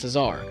Switch, chances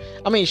are.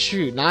 I mean,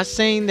 shoot, not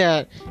saying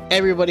that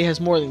everybody has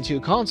more than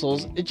 2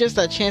 consoles, it's just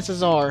that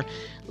chances are,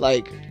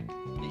 like,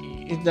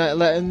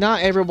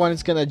 not everyone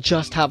is gonna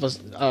just have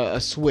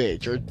a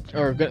Switch, or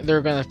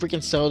they're gonna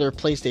freaking sell their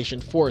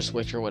PlayStation 4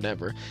 Switch or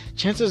whatever.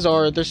 Chances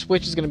are their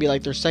Switch is gonna be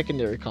like their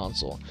secondary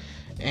console.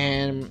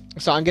 And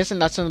so I'm guessing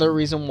that's another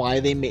reason why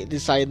they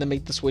decided to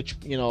make the Switch,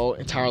 you know,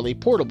 entirely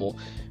portable.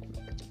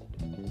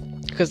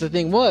 Because the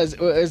thing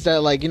is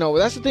that, like, you know,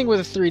 that's the thing with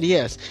the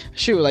 3DS.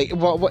 Shoot, like,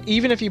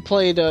 even if you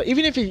played,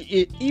 even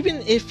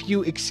if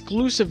you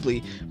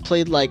exclusively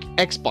played, like,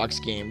 Xbox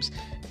games,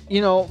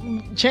 you know,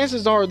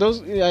 chances are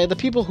those the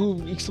people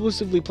who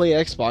exclusively play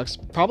Xbox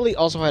probably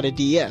also had a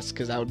DS,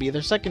 because that would be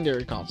their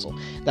secondary console.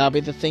 That would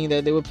be the thing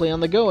that they would play on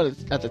the go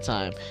at the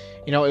time.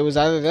 You know, it was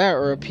either that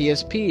or a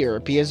PSP or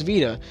a PS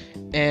Vita,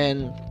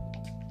 and,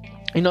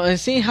 you know, and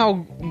seeing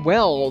how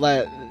well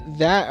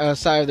that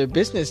side of their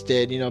business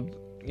did, you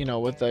know,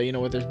 with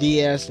their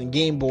DS and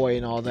Game Boy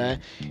and all that,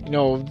 you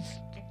know,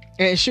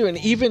 and shoot, and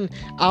even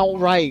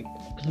outright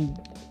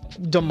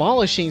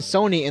demolishing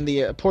Sony in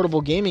the portable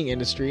gaming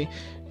industry.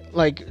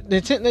 Like,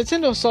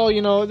 Nintendo saw,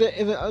 you know,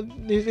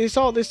 they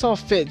saw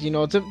fit, you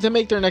know, to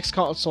make their next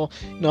console,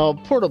 you know,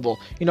 portable,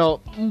 you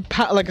know,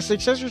 like a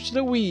successor to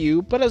the Wii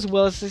U, but as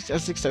well as a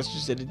successor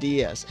to the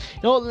DS.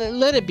 You know,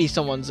 let it be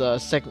someone's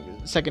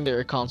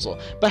secondary console,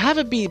 but have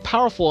it be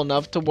powerful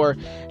enough to where,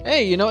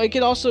 hey, you know, it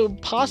could also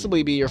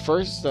possibly be your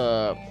first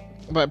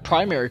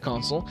primary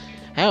console.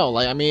 Hell,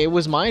 like, I mean, it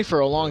was mine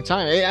for a long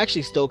time. It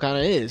actually still kind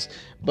of is,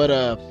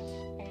 but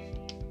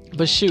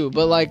But shoot,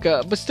 but like,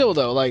 but still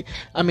though, like,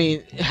 I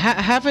mean,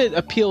 have it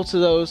appeal to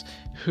those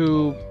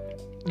who,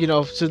 you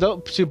know,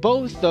 to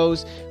both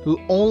those who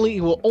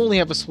will only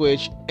have a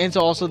Switch, and to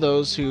also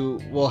those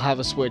who will have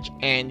a Switch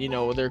and, you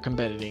know, they're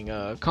competing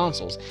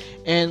consoles.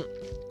 And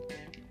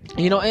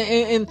you know,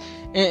 and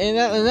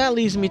that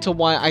leads me to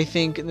why I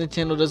think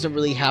Nintendo doesn't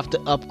really have to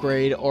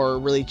upgrade or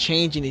really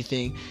change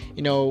anything,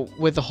 you know,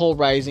 with the whole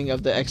rising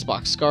of the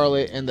Xbox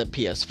Scarlet and the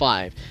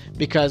PS5,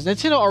 because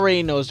Nintendo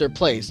already knows their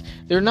place.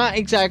 They're not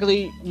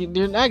exactly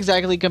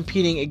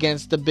competing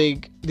against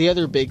the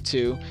other big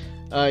two,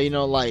 you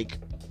know, like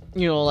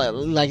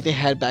they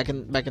had back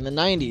in the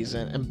 90s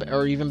and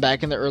or even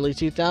back in the early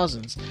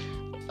 2000s.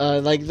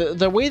 Like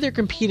the way they're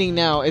competing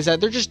now is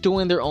that they're just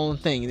doing their own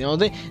thing. You know,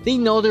 they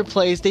know their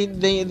place. They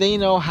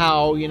know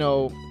how, you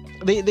know,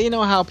 they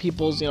know how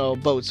people's, you know,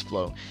 boats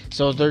flow.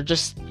 So they're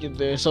sticking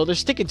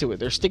to it.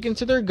 They're sticking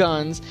to their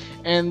guns,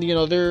 and you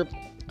know they're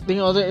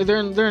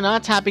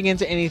not tapping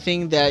into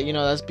anything that, you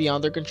know, that's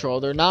beyond their control.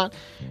 They're not,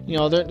 you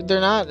know, they're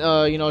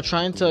not you know,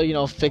 trying to, you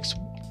know, fix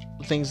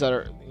things that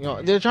are, you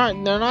know, they're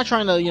not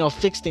trying to, you know,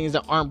 fix things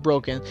that aren't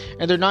broken,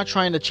 and they're not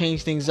trying to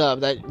change things up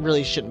that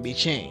really shouldn't be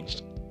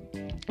changed.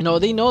 You know,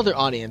 they know their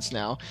audience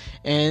now,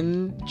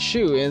 and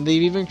they've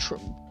even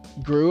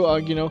grew,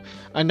 you know,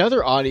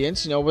 another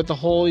audience, you know, with the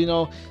whole, you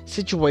know,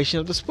 situation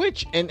of the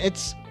Switch, and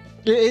it's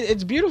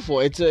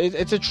beautiful. It's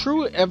a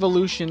true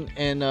evolution,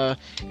 and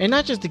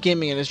not just the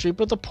gaming industry,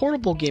 but the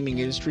portable gaming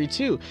industry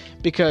too,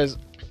 because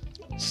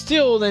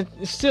still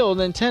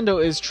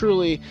Nintendo is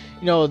truly,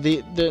 you know,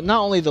 the not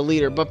only the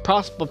leader, but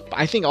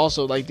I think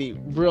also like the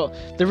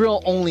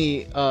real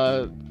only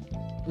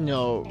you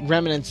know,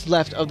 remnants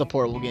left of the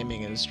portable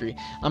gaming industry.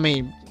 I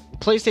mean,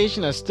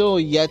 PlayStation has still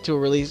yet to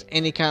release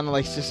any kind of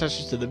like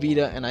successors to the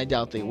Vita, and I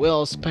doubt they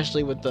will,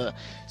 especially with the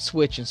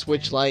Switch and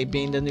Switch Lite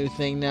being the new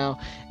thing now.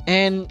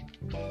 And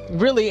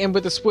really, and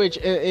with the Switch,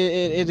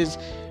 it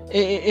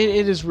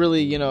is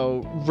really, you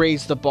know,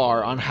 raised the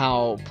bar on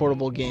how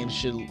portable games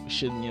should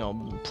you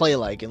know, play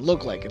like and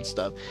look like and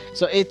stuff.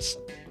 So it's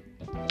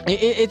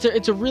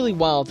a really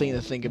wild thing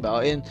to think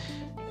about,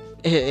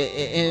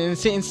 and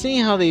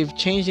seeing how they've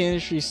changed the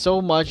industry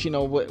so much, you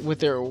know, with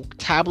their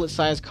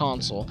tablet-sized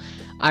console,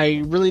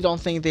 I really don't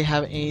think they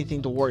have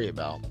anything to worry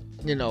about,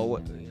 you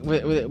know,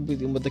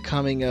 with the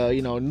coming,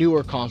 you know,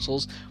 newer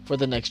consoles for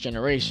the next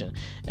generation.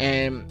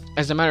 And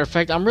as a matter of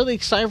fact, I'm really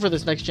excited for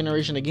this next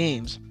generation of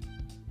games,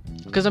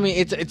 because I mean,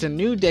 it's a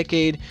new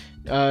decade,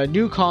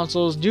 new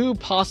consoles, new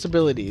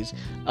possibilities.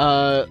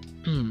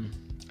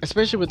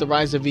 Especially with the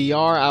rise of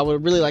VR, I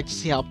would really like to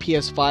see how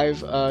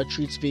PS5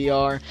 treats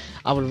VR.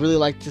 I would really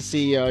like to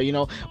see, you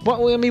know,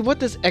 what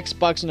does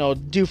Xbox, you know,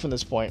 do from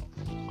this point?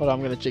 Hold on,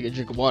 I'm gonna take a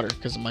drink of water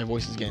because my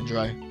voice is getting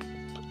dry.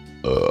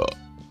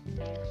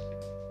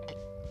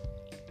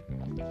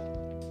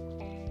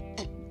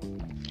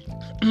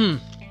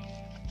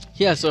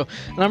 Yeah, so,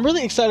 and I'm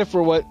really excited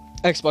for what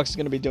Xbox is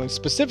gonna be doing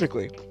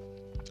specifically.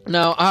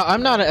 Now,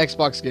 I'm not an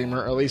Xbox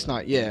gamer, or at least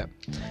not yet.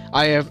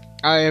 I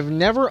have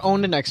never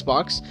owned an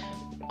Xbox.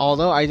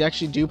 Although I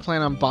actually do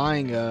plan on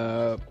buying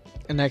an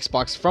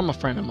Xbox from a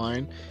friend of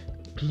mine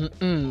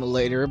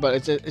later,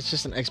 but it's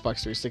just an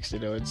Xbox 360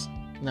 though. It's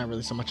not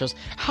really so much else.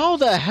 How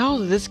the hell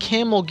did this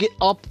camel get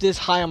up this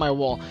high on my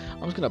wall?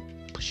 I'm just gonna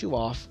push you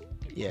off.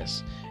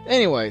 Yes.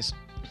 Anyways,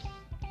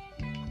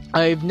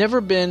 I've never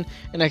been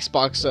an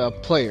Xbox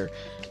player,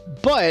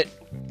 but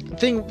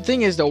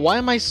thing is though, why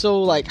am I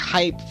so like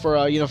hyped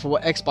for you know, for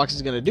what Xbox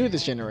is gonna do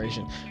this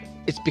generation?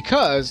 It's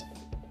because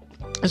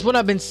it's what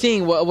I've been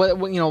seeing,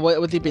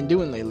 what they've been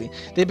doing lately.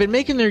 They've been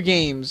making their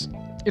games,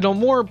 you know,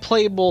 more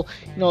playable,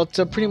 you know,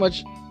 to pretty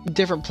much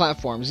different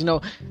platforms. You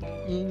know,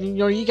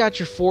 you got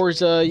your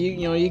Forza,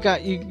 you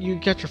got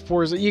your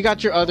Forza, you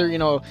got your other, you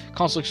know,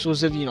 console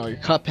exclusive, you know, your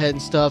Cuphead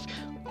and stuff.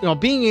 You know,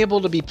 being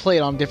able to be played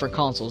on different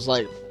consoles.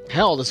 Like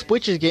hell, the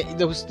Switch is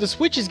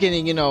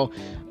getting, you know,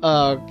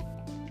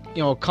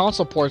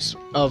 console ports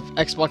of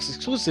Xbox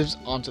exclusives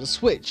onto the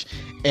Switch,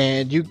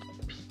 and you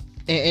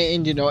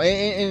know,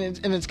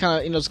 and it's kind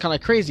of, you know, it's kind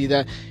of crazy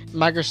that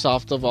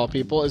Microsoft of all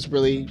people is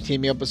really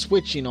teaming up with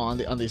Switch, you know,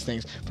 on these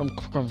things from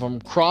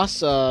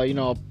cross you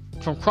know,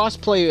 from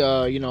cross-play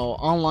you know,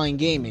 online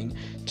gaming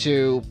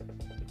to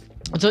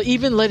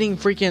even letting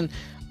freaking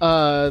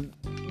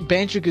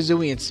Banjo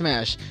Kazooie and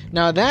Smash.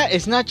 Now that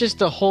is not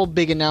just a whole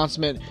big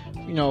announcement,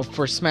 you know,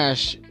 for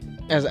Smash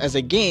as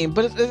a game,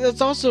 but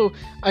it's also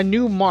a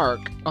new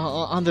mark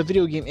on the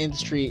video game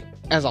industry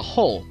as a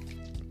whole.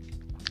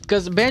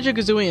 Because Banjo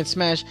Kazooie and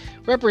Smash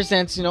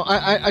represents, you know,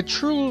 a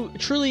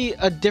truly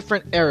a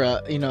different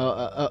era, you know,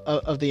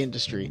 of the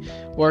industry,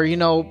 where, you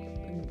know,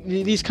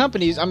 these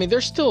companies, I mean,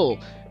 they're still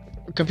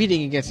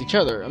competing against each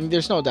other. I mean,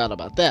 there's no doubt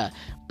about that.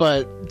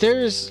 But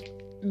there's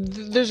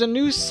a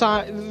new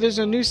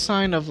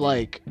sign of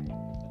like,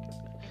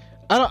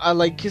 I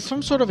like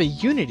some sort of a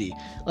unity,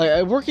 like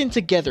a working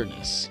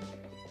togetherness.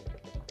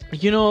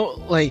 You know,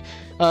 like,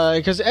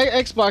 because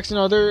Xbox, you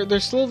know, they're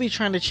slowly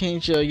trying to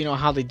change, you know,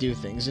 how they do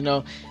things. You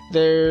know,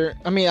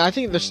 I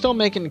think they're still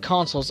making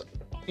consoles,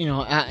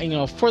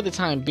 for the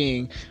time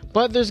being.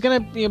 But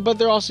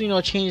they're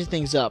also changing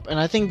things up, and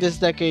I think this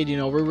decade,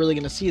 we're really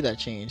gonna see that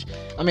change.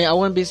 I mean, I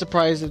wouldn't be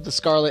surprised if the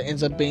Scarlet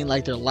ends up being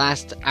like their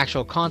last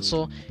actual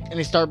console, and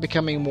they start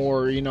becoming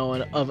more,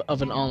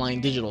 of an online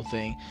digital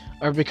thing,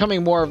 or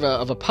becoming more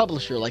of a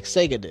publisher like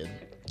Sega did.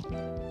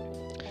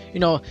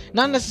 Not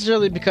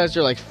necessarily because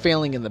they're like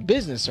failing in the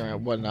business or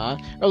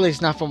whatnot, or at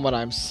least not from what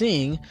I'm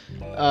seeing,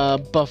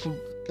 but from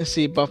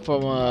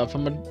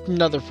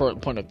another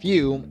point of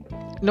view,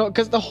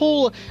 because the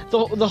whole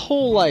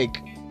like,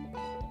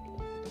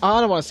 I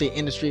don't want to say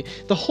industry,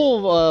 the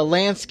whole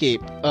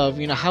landscape of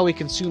how we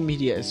consume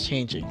media is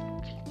changing.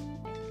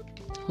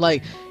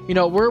 Like,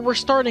 we're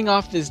starting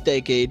off this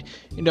decade,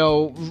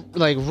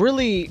 like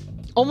really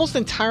almost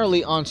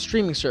entirely on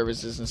streaming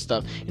services and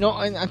stuff,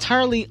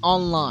 entirely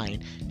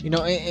online,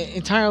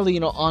 entirely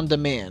on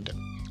demand,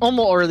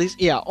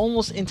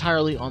 almost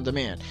entirely on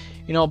demand.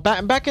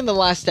 Back in the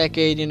last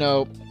decade,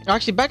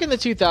 actually back in the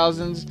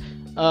 2000s,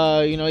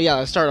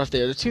 let's start off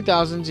there. The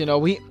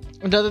 2000s,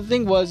 the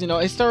thing was,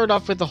 it started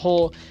off with the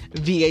whole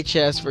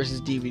VHS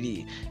versus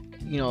DVD,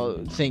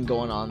 thing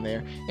going on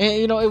there.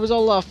 And, it was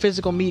all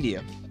physical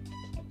media.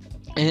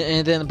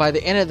 And then by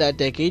the end of that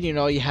decade,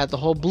 you had the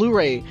whole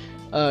Blu-ray,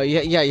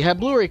 you had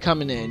Blu-ray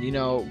coming in,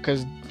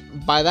 because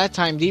by that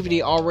time,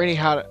 DVD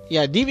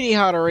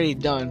had already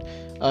done,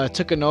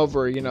 taken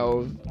over,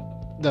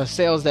 the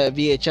sales that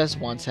VHS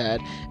once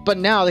had, but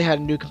now they had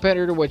a new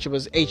competitor, which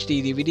was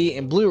HD DVD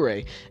and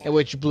Blu-ray, in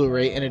which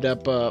Blu-ray ended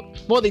up,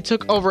 they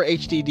took over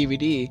HD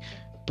DVD,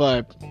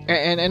 but,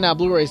 and now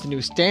Blu-ray is the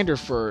new standard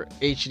for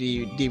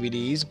HD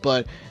DVDs,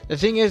 but the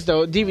thing is,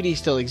 though, DVD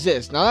still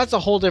exists. Now, that's a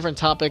whole different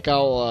topic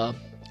I'll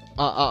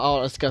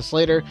discuss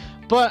later,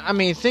 but, I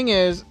mean, thing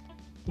is,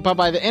 but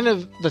by the end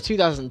of the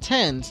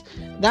 2010s,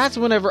 that's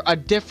whenever a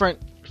different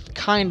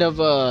kind of,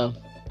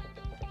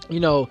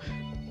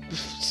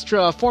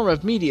 form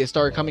of media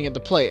started coming into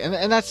play,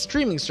 and that's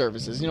streaming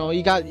services.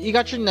 You got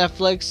your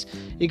Netflix,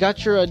 you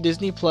got your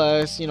Disney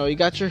Plus, you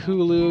got your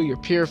Hulu, your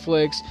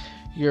PureFlix,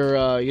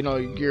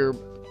 your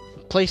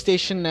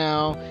PlayStation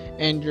Now,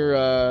 and your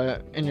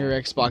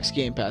Xbox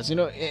Game Pass,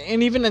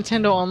 and even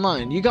Nintendo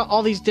Online. You got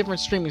all these different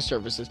streaming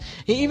services.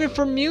 Even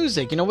for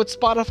music, with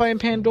Spotify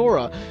and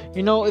Pandora,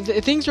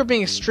 things are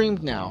being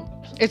streamed now.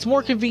 It's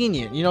more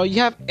convenient.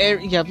 You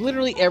have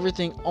literally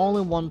everything all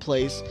in one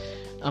place.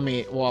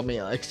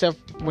 Except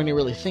when you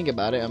really think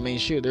about it.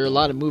 Shoot, there are a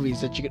lot of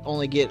movies that you can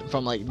only get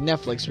from like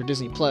Netflix or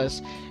Disney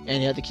Plus,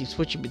 and you have to keep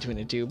switching between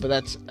the two. But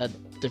that's a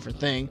different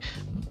thing.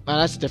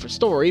 That's a different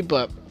story.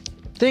 But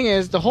thing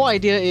is, the whole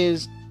idea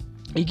is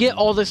you get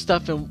all this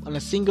stuff in a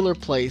singular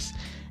place,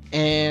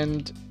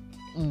 and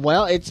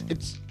that's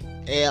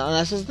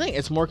the thing.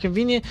 It's more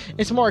convenient.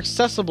 It's more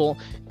accessible,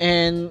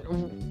 and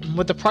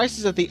with the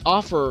prices that they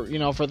offer,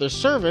 for their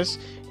service,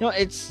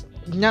 it's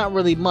not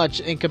really much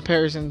in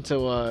comparison to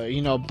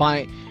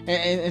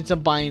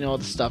buying all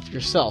the stuff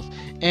yourself.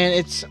 And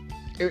it's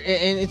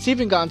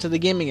even gotten to the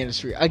gaming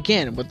industry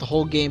again with the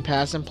whole Game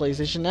Pass and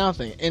PlayStation Now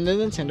thing, and the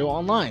Nintendo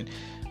Online.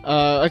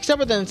 Except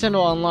with the Nintendo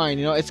Online,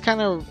 it's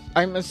kind of,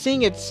 I'm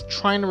seeing it's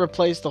trying to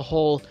replace the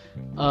whole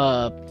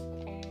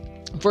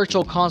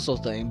virtual console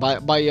thing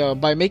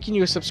by making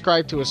you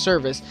subscribe to a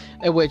service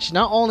which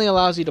not only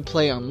allows you to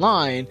play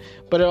online,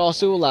 but it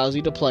also allows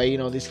you to play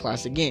these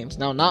classic games.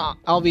 Now, not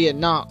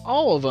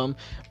all of them,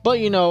 but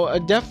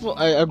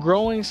a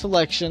growing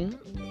selection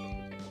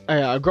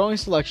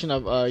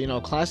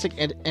of classic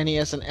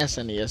NES and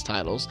SNES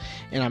titles.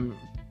 And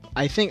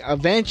I think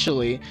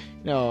eventually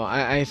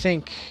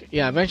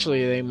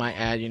eventually they might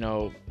add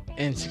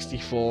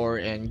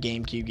N64 and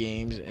GameCube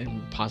games,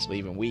 and possibly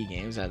even Wii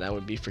games. That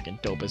would be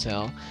freaking dope as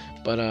hell.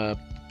 But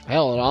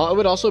hell, it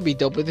would also be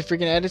dope if they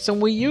freaking added some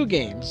Wii U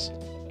games.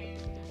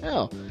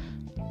 Hell.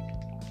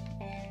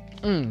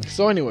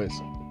 So anyways,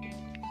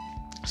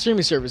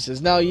 streaming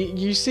services. Now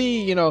you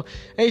see,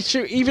 it's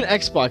true, even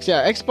Xbox.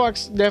 Yeah,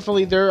 Xbox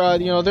definitely,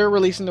 they're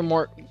releasing the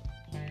more.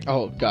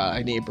 Oh god,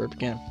 I need a burp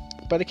again,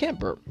 but I can't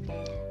burp.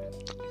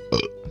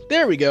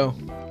 There we go.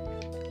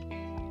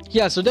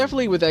 Yeah, so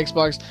definitely with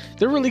Xbox,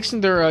 they're releasing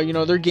their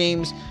their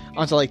games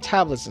onto like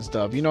tablets and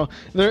stuff.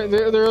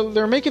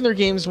 They're making their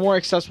games more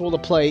accessible to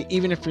play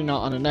even if you're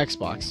not on an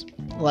Xbox.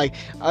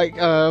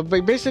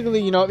 But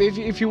basically,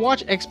 if you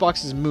watch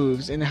Xbox's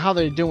moves and how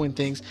they're doing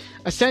things,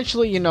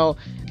 essentially,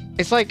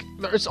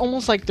 it's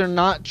almost like they're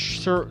not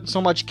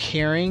so much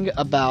caring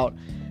about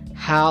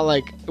how,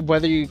 like,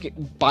 whether you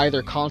buy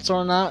their console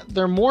or not.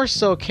 They're more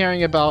so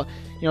caring about,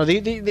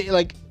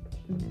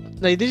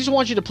 they just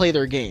want you to play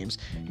their games.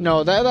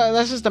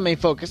 That's just the main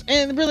focus.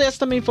 And really, that's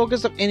the main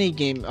focus of any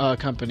game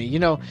company,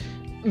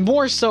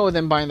 more so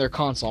than buying their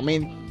console.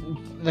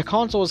 The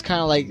console is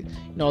kind of like,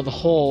 the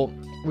whole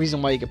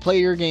reason why you can play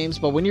your games.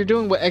 But when you're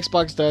doing what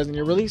Xbox does and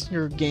you're releasing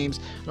your games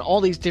on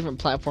all these different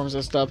platforms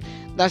and stuff,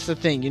 that's the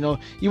thing.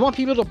 You want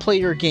people to play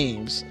your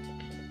games.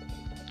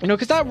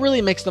 Because that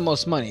really makes the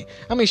most money.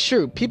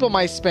 Sure, people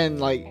might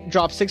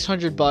drop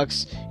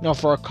 $600,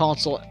 for a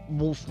console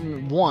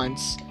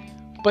once,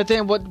 But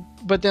then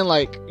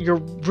like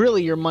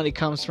your money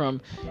comes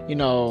from,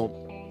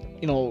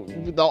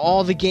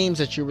 all the games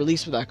that you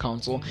release for that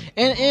console,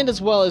 and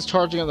as well as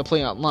charging on the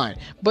play online.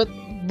 But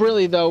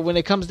really though, when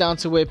it comes down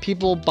to it,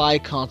 people buy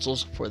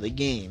consoles for the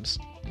games.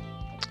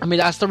 I mean,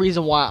 that's the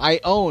reason why I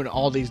own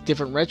all these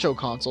different retro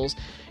consoles,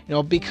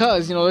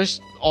 because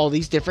there's all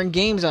these different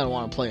games I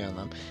want to play on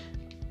them.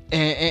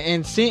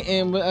 And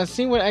seeing what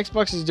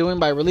Xbox is doing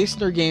by releasing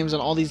their games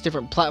on all these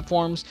different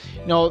platforms,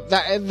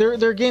 that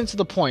they're getting to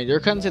the point.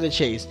 They're cutting to the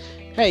chase.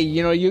 Hey,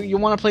 you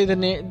want to play the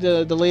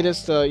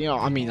latest,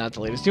 I mean, not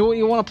the latest.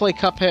 You want to play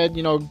Cuphead,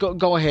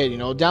 go ahead,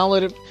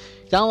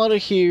 download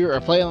it here, or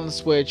play it on the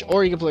Switch,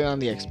 or you can play it on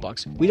the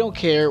Xbox. We don't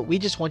care. We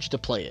just want you to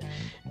play it.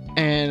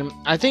 And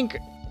I think,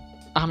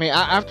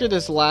 after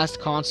this last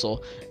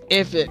console,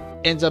 if it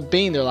ends up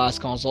being their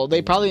last console,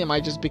 they probably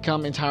might just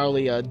become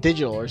entirely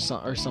digital or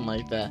something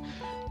like that.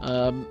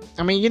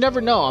 You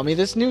never know.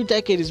 This new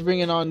decade is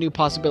bringing on new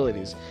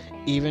possibilities,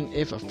 even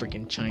if a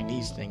freaking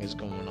Chinese thing is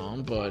going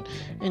on. But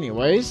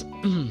anyways,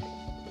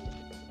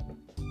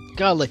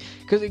 godly,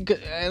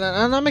 and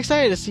I'm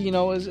excited to see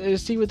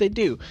see what they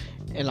do,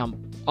 and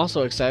I'm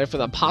also excited for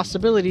the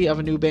possibility of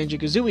a new Banjo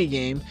Kazooie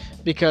game,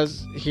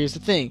 because here's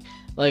the thing.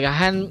 Like,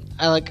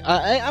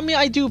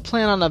 I do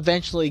plan on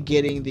eventually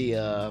getting the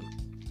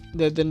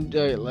either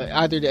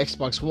the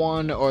Xbox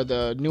One or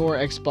the newer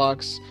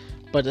Xbox.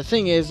 But the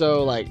thing is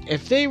though, like,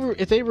 if they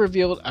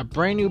revealed a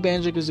brand new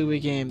Banjo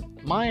Kazooie game,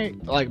 my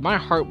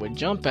heart would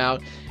jump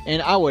out,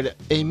 and I would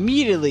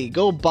immediately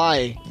go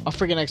buy a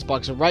freaking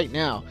Xbox right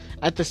now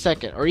at the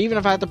second. Or even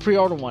if I had to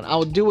pre-order one, I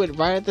would do it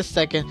right at the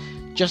second,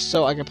 just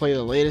so I can play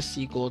the latest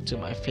sequel to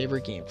my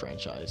favorite game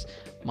franchise.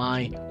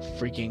 My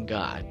freaking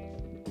god.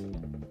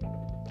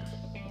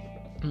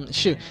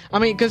 Shoot,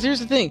 because here's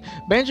the thing,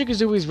 Banjo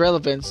Kazooie's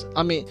relevance,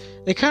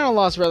 they kind of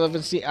lost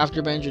relevancy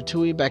after Banjo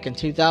Tooie back in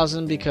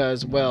 2000,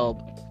 because, well,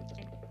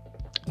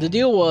 the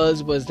deal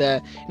was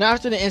that,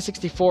 after the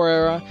N64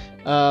 era,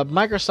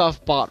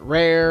 Microsoft bought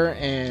Rare,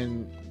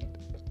 and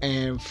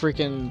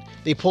freaking,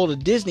 they pulled a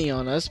Disney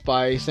on us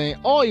by saying,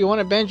 oh, you want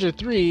a Banjo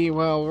 3?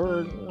 Well,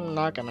 we're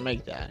not gonna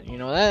make that,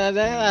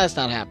 that's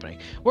not happening.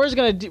 We're just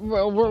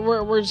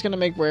gonna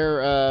make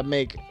Rare,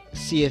 make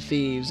Sea of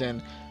Thieves,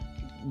 and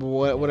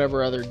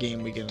whatever other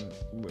game we can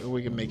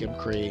make them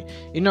create.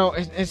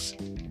 That's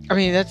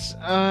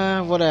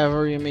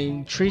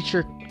whatever.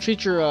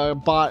 Treat your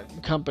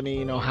bot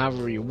company,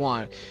 however you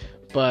want.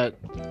 But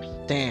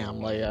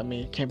damn,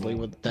 can't believe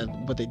what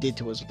they did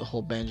to us with the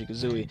whole Banjo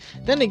Kazooie.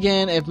 Then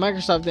again, if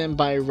Microsoft didn't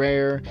buy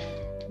Rare,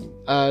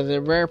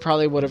 the Rare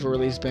probably would have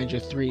released Banjo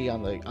 3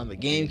 on the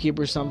GameCube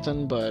or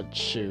something. But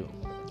shoot.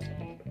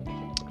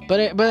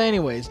 But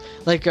anyways,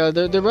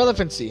 the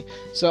relevancy.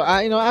 So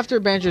after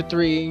Banjo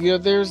 3,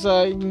 there's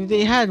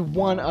they had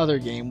one other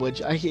game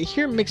which I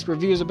hear mixed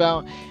reviews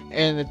about,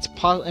 and it's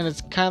kind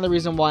of the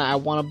reason why I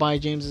want to buy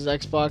James's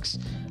Xbox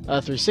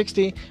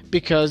 360,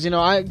 because I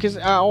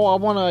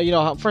want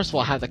to first of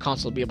all have the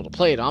console to be able to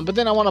play it on, but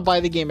then I want to buy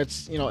the game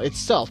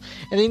itself,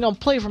 and then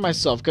play for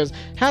myself, because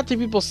half the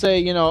people say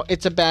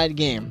it's a bad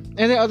game,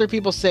 and then other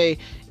people say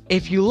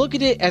if you look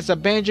at it as a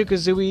Banjo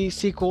Kazooie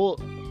sequel,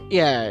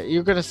 yeah,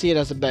 you're gonna see it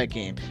as a bad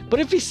game. But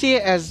if you see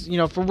it as,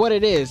 for what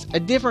it is, a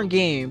different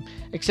game,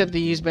 except they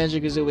use Banjo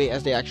Kazooie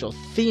as the actual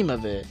theme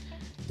of it,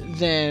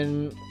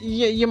 then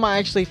you might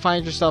actually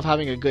find yourself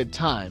having a good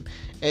time.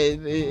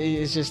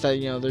 It's just that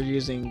they're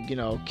using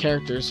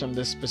characters from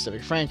this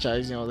specific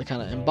franchise, to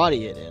kind of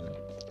embody it in.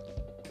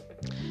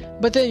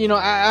 But then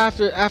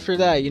after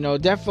that,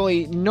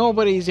 definitely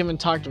nobody's even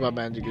talked about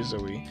Banjo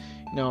Kazooie.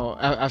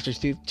 After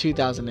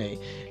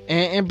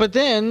 2008, but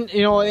then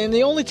and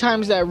the only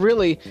times that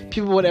really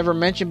people would ever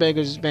mention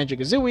Banjo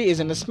Kazooie is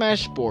in the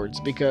Smash boards,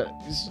 because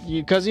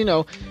with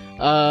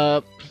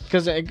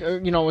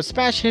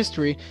Smash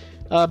history,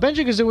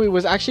 Banjo Kazooie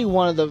was actually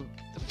one of the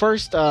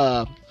first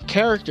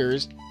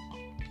characters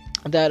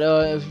that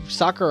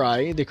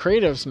Sakurai, the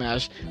creator of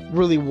Smash,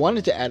 really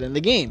wanted to add in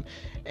the game,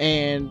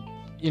 and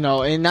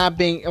not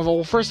being,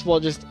 well, first of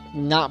all, just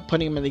not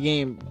putting him in the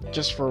game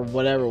just for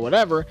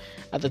whatever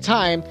at the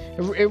time,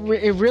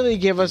 it really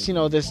gave us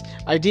this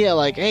idea,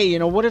 like, hey,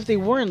 what if they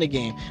were in the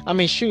game?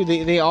 Shoot,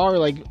 they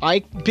are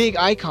big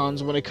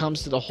icons when it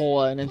comes to the whole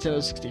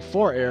Nintendo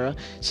 64 era,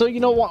 so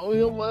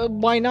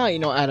why not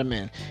add them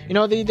in?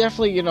 They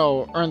definitely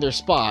earned their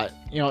spot,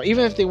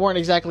 even if they weren't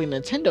exactly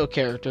Nintendo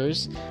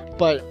characters,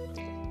 but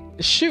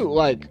shoot,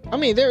 they're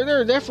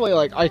definitely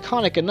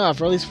iconic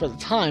enough, or at least for the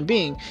time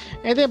being.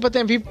 And then, but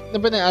then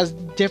as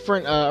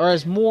different or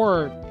as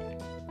more,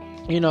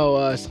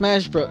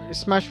 Smash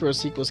Bros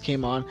sequels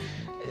came on,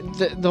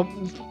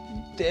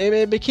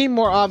 it became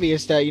more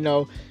obvious that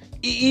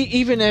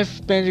even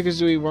if Banjo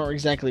Kazooie weren't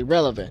exactly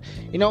relevant,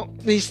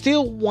 they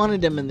still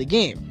wanted them in the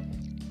game,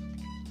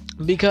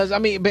 because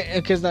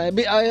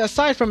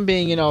aside from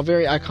being a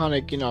very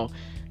iconic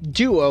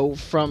duo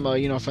from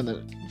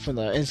from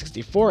the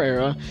N64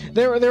 era,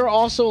 they're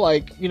also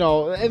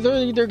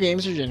their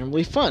games are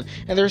genuinely fun,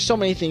 and there's so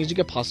many things you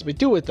could possibly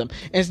do with them.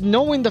 And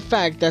knowing the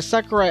fact that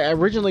Sakurai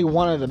originally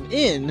wanted them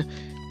in,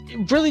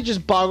 really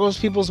just boggles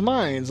people's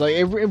minds. Like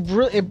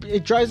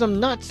it drives them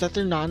nuts that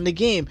they're not in the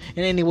game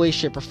in any way,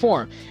 shape, or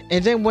form.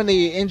 And then when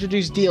they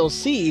introduced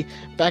DLC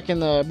back in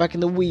the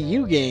Wii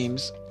U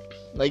games,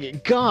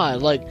 like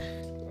God, like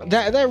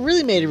that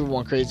really made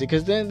everyone crazy,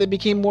 because then they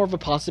became more of a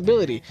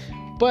possibility.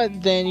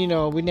 But then, you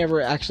know, we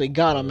never actually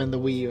got them in the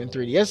Wii U and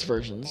 3DS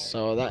versions,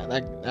 so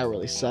that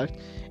really sucked.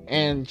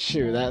 And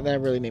shoot,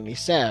 that really made me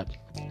sad.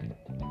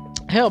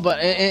 Hell, but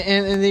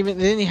and even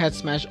then you had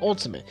Smash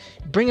Ultimate,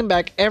 bringing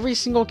back every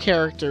single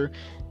character,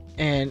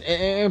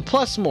 and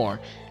plus more.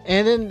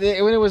 And then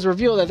when it was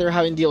revealed that they were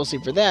having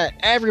DLC for that,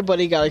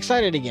 everybody got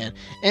excited again.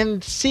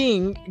 And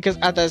seeing, because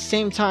at that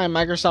same time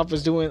Microsoft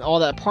was doing all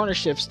that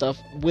partnership stuff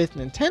with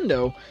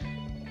Nintendo,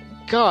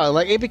 God,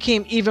 like it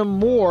became even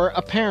more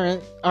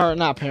apparent, or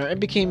not apparent, it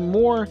became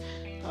more,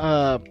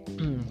 the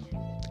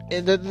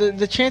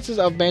chances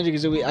of Banjo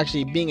Kazooie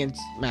actually being in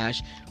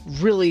Smash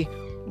really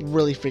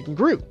freaking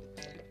grew.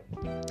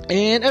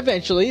 And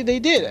eventually they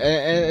did,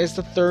 as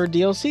the third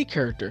DLC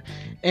character.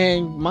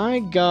 And my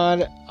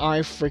God, I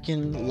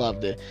freaking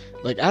loved it.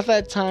 Like at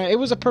that time, it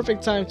was a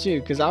perfect time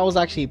too, because I was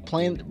actually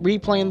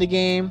replaying the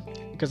game,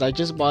 because I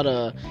just bought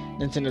a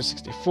Nintendo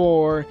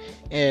 64,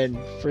 and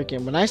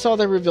freaking when I saw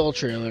the reveal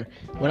trailer,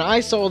 when I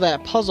saw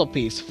that puzzle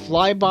piece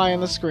fly by on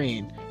the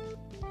screen,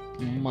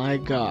 my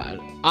God,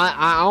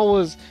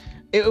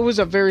 it was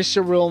a very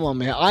surreal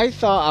moment. I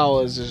thought I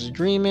was just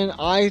dreaming.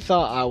 I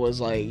thought I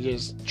was like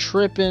just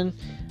tripping,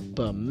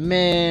 but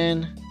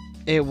man,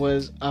 it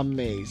was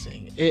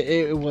amazing.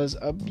 It was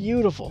a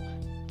beautiful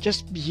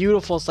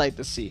sight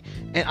to see,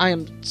 and I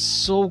am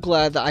so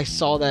glad that I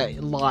saw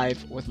that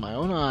live with my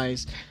own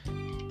eyes.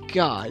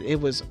 God, it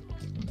was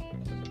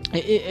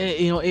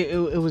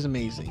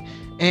amazing.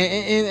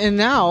 And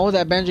now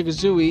that Banjo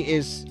Kazooie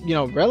is, you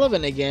know,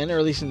 relevant again, or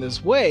at least in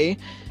this way,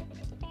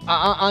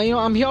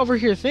 I'm over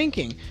here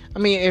thinking, I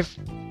mean, if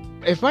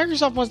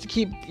Microsoft wants to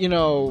keep, you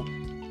know,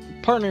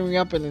 partnering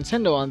up with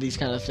Nintendo on these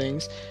kind of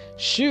things,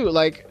 shoot,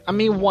 like, I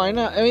mean, why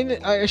not? I mean,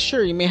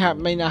 sure, you may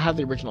not have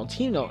the original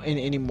team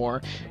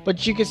anymore,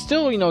 but you could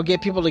still, you know,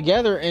 get people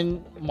together,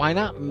 and why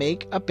not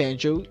make a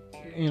Banjo,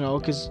 you know,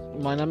 because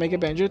why not make a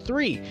Banjo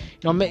 3? You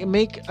know,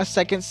 make a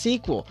second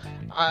sequel.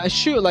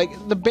 Shoot, like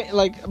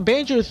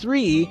Banjo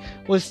 3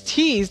 was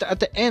teased at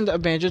the end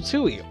of Banjo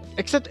Tooie,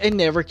 except it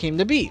never came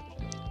to be.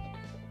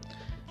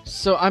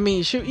 So I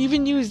mean, should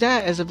even use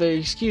that as a very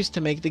excuse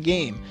to make the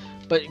game.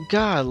 But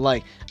God,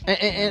 like,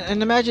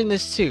 and imagine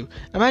this too.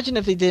 Imagine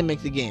if they did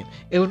make the game.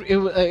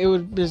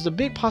 There's a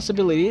big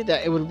possibility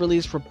that it would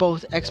release for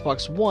both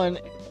Xbox One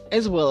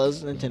as well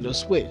as Nintendo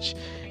Switch,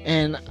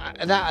 and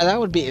that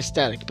would be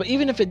ecstatic. But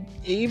even if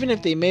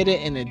they made it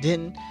and it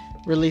didn't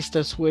release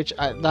the Switch,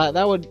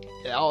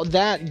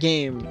 that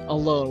game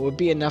alone would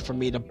be enough for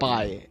me to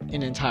buy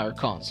an entire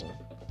console.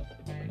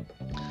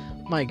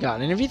 My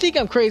God, and if you think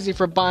I'm crazy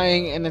for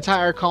buying an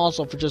entire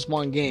console for just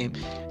one game,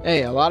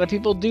 hey, a lot of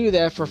people do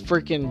that for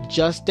freaking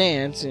Just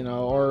Dance, you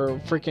know,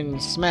 or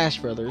freaking Smash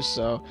Brothers.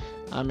 So,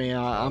 I mean,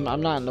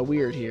 I'm not in the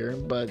weird here,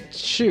 but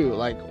shoot,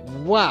 like,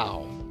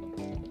 wow,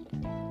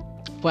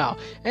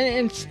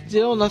 and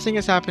still nothing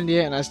has happened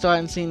yet, and I still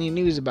haven't seen any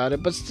news about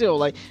it. But still,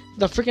 like,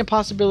 the freaking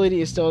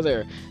possibility is still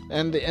there,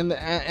 and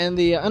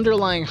the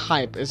underlying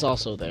hype is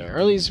also there,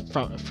 or at least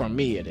from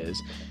me it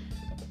is.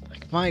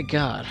 Like, my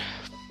God,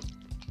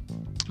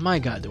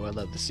 do I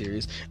love the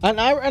series. And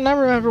I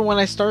remember when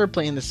I started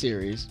playing the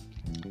series,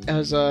 it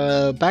was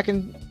back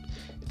in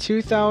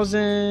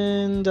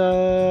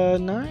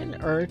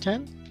 2009 or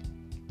 10.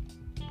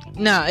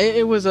 Nah,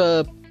 it was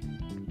a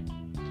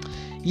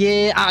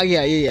yeah.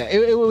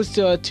 It was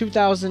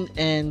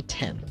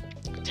 2010,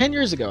 10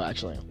 years ago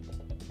actually.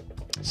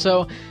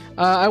 So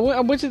I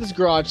went to this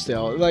garage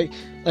sale, like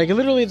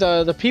literally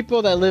the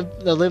people that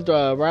lived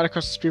right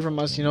across the street from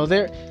us, you know,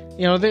 they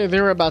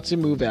were about to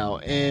move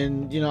out,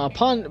 and, you know,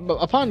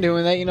 upon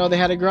doing that, you know, they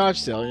had a garage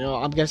sale, you know,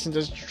 I'm guessing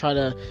just to try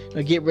to, you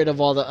know, get rid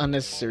of all the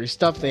unnecessary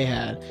stuff they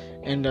had,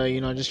 and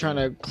you know, just trying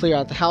to clear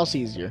out the house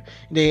easier.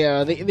 They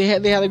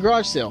had a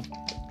garage sale,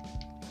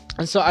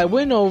 and so I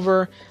went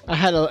over. I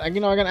had I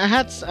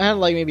had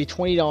like maybe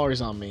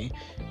 $20 on me.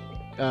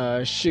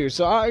 Shoot.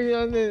 So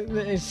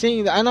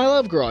seeing that, and I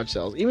love garage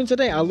sales. Even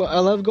today, I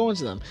love going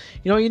to them.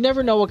 You know, you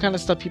never know what kind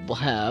of stuff people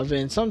have,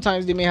 and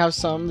sometimes they may have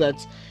some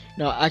that's,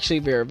 you know, actually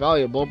very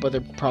valuable, but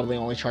they're probably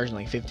only charging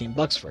like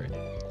 $15 for it.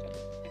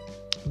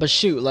 But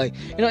shoot, like,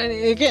 you know, and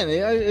again,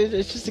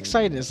 it's just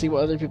exciting to see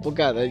what other people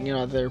got that, you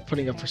know, they're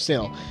putting up for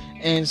sale.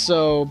 And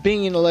so,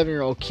 being an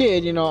 11-year-old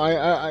kid, you know,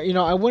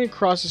 I went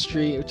across the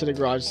street to the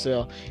garage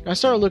sale, and I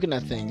started looking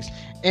at things,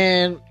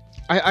 and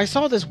I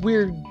saw this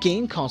weird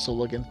game console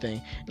looking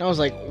thing, and I was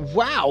like,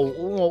 wow,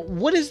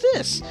 what is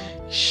this?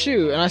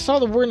 Shoot, and I saw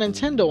the word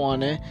Nintendo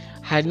on it.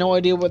 I had no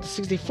idea what the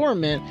 64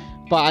 meant,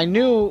 but I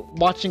knew,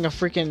 watching a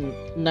freaking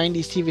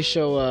 90s TV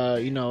show,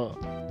 you know,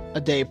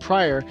 a day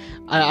prior,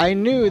 I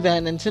knew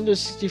that Nintendo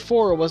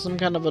 64 was some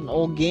kind of an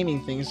old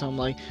gaming thing, so I'm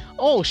like,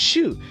 oh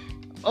shoot,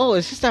 oh,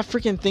 is this that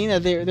freaking thing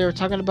that they were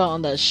talking about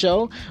on that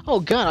show? Oh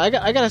God,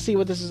 I gotta see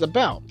what this is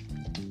about.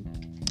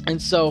 And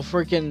so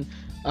freaking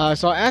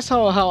So I asked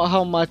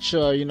how much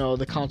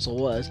the console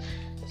was.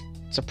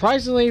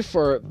 Surprisingly,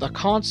 for the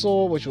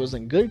console, which was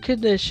in good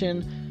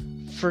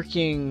condition,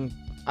 freaking,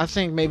 I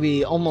think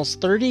maybe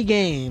almost 30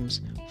 games,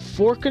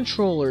 4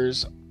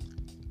 controllers,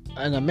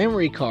 and a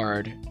memory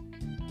card.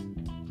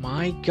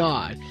 My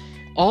God,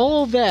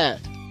 all of that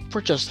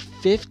for just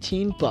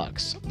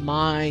 $15.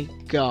 My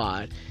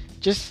God,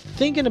 just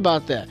thinking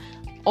about that,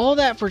 all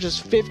that for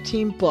just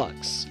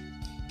 $15.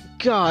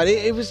 God,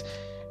 it was.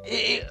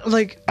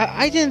 Like,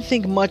 I didn't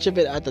think much of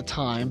it at the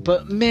time,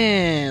 but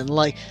man,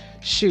 like,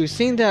 shoot,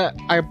 seeing that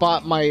I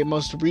bought my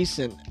most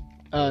recent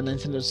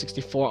Nintendo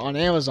 64 on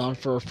Amazon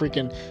for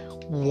freaking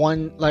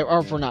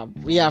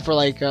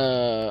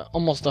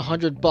almost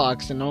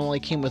 $100, and it only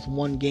came with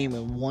 1 game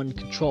and 1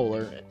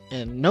 controller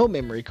and no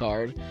memory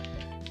card.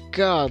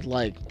 God,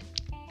 like,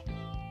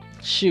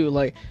 shoot,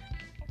 like,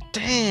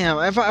 damn,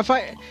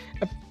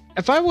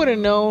 if I would have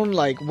known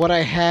like what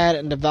I had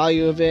and the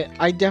value of it,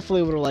 I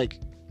definitely would have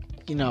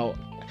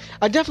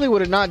I definitely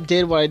would have not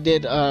did what I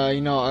did,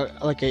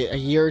 like a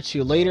year or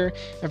two later,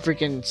 and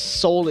freaking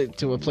sold it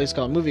to a place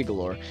called Movie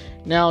Galore.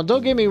 Now,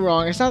 don't get me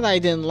wrong, it's not that I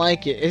didn't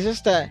like it, it's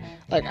just that,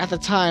 like, at the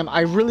time,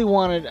 I really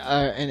wanted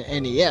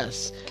an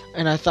NES,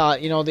 and I thought,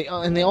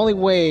 the only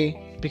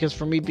way, because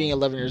for me being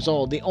 11 years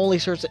old, the only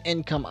source of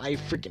income I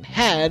freaking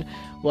had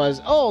was,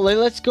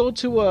 let's go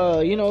to,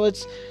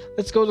 let's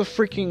go to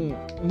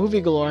freaking Movie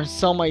Galore and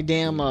sell my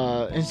damn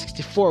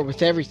N64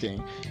 with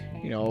everything,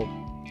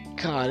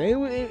 God,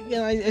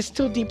 I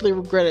still deeply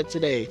regret it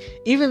today.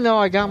 Even though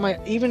I have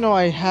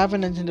a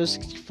Nintendo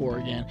 64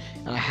 again,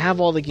 and I have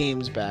all the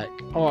games back,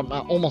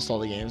 almost all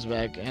the games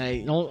back, and I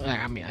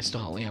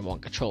still only have 1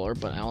 controller,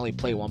 but I only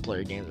play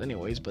 1-player games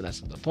anyways, but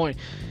that's not the point.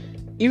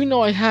 Even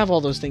though I have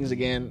all those things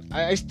again,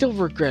 I still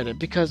regret it,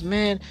 because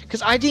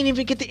I didn't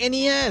even get the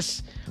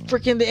NES.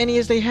 Freaking the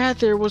NES they had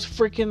there was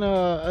freaking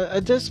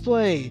a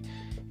display,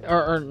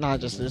 or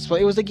not just a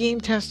display, it was a game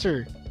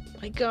tester.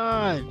 My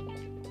God.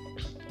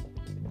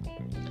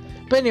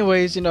 But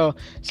anyways,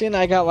 seeing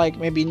I got like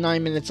maybe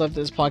 9 minutes left of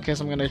this podcast,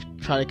 I'm gonna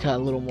try to cut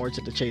a little more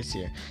to the chase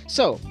here.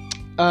 So,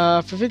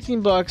 for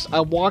 $15,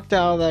 I walked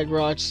out of that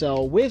garage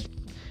sale with,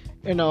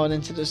 a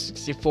Nintendo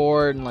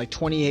 64 and like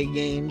 28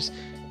 games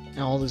and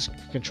all these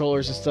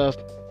controllers and stuff.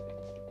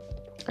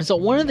 And so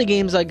one of the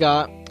games I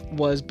got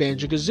was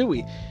Banjo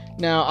Kazooie.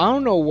 Now, I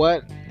don't know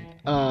what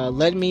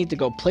led me to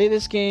go play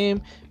this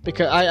game,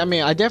 because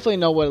I definitely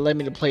know what led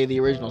me to play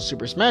the original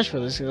Super Smash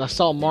Bros. Because I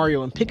saw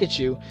Mario and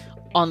Pikachu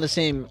on the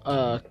same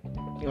art,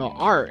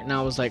 and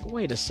I was like,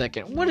 wait a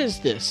second, what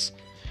is this?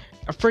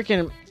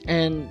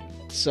 And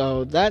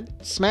so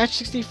that Smash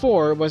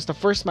 64 was the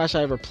first Smash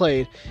I ever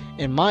played,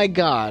 and my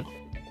God,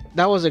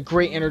 that was a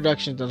great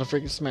introduction to the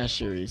freaking Smash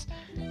series.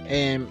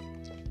 And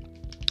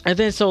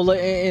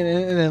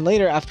then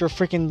later, after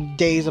freaking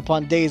days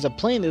upon days of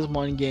playing this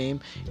one game,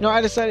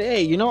 I decided,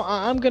 hey,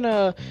 I'm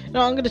gonna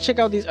check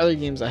out these other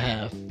games I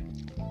have.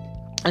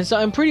 And so,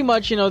 and pretty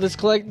much,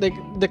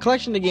 the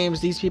collection of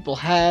games these people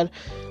had,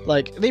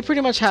 like, they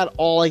pretty much had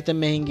all, like, the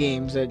main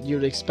games that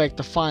you'd expect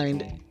to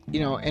find,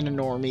 in a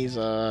normie's,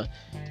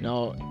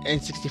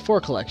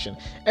 N64 collection.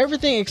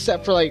 Everything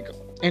except for, like,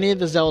 any of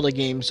the Zelda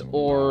games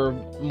or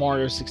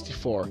Mario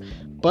 64.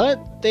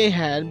 But they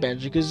had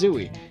Banjo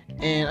Kazooie.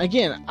 And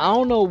again, I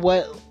don't know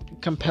what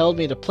compelled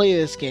me to play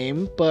this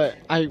game, but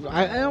I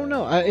don't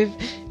know.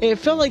 It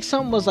felt like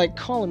something was, like,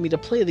 calling me to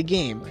play the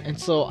game. And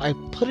so I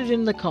put it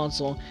in the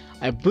console,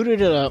 I booted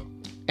it up,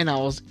 and I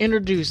was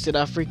introduced to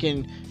that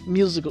freaking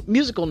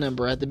musical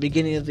number at the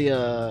beginning of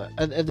the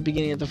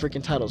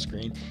freaking title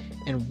screen,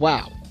 and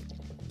wow,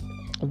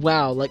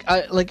 like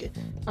I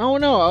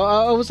don't know,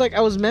 I was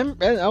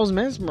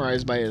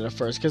mesmerized by it at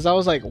first, because I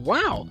was like,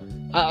 wow,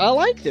 I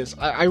like this,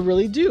 I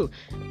really do,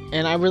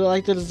 and I really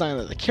like the design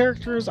of the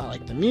characters, I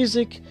like the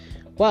music.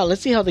 Wow,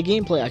 let's see how the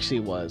gameplay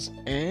actually was,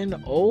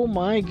 and oh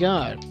my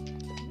God,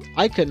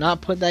 I could not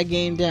put that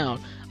game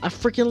down. I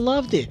freaking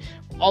loved it.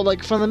 All,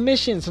 like, from the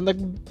missions, from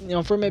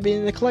from it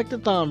being the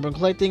collectathon, from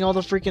collecting all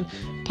the freaking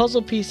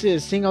puzzle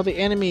pieces, seeing all the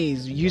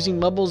enemies, using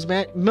Mumbo's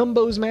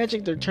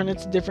magic to turn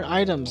into different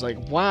items. Like,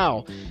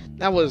 wow,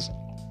 it was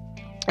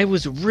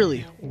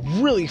really,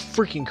 really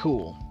freaking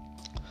cool.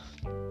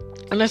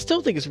 And I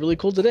still think it's really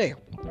cool today.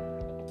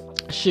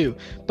 Shoot.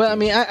 But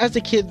as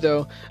a kid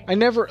though, I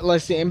never,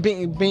 let's see, and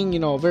being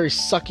very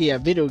sucky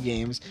at video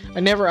games,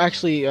 I never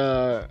actually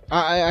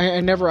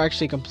I never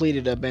actually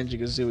completed a Banjo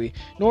Kazooie,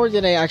 nor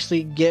did I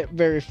actually get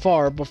very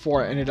far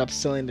before I ended up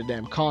selling the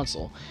damn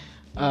console.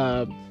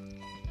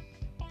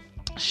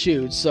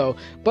 Shoot. So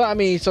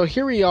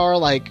here we are,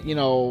 like,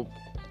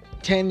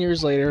 10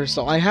 years later,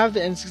 so I have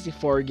the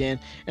N64 again,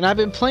 and I've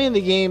been playing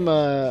the game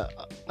again,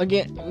 I've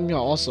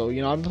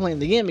been playing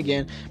the game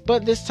again,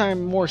 but this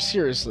time more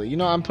seriously.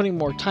 I'm putting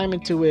more time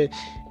into it,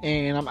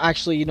 and I'm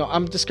actually,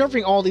 I'm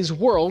discovering all these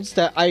worlds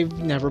that I've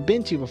never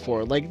been to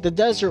before, like the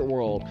desert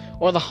world,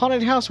 or the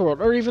haunted house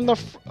world, or even the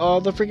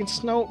freaking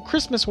snow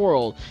Christmas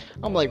world.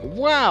 I'm like,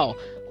 wow,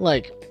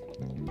 like,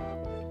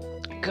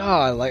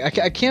 God, like,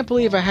 I can't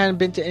believe I hadn't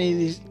been to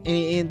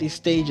any of these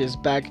stages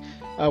back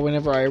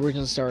whenever I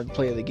originally started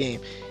playing the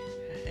game.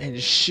 And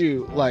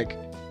shoot, like,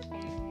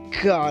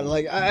 God,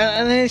 like,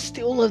 I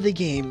still love the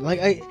game.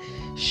 Like,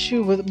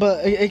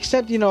 but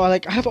except, you know,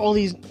 like, I have all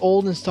these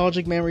old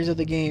nostalgic memories of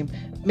the game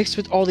mixed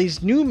with all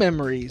these new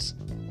memories,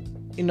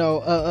 you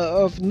know,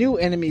 of new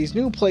enemies,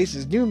 new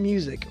places, new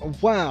music.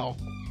 Wow.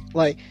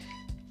 Like,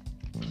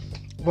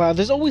 wow,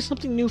 there's always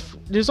something new.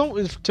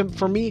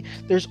 For me,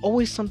 there's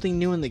always something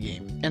new in the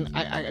game, and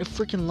I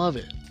freaking love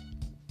it.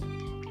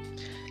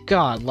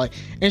 God, like,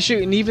 and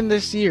shoot, and even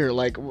this year,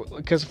 like,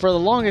 because for the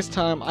longest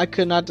time, I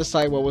could not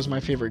decide what was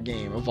my favorite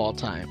game of all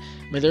time.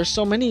 I mean, there's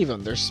so many of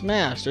them. There's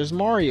Smash, there's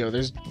Mario,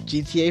 there's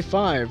GTA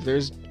 5,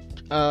 there's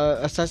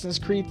Assassin's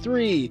Creed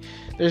 3,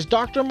 there's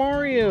Dr.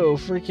 Mario,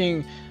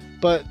 freaking,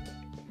 but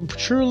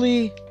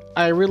truly,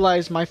 I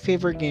realized my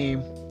favorite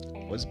game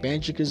was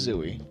Banjo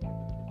Kazooie.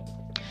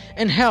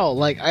 And hell,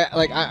 like,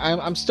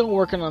 I'm still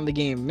working on the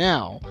game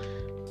now,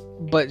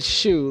 but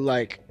shoot,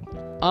 like,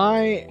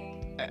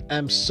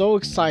 I'm so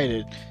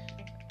excited.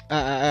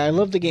 I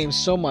love the game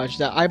so much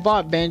that I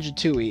bought Banjo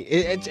Tooie.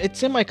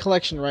 It's in my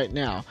collection right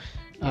now.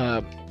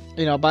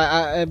 You know, but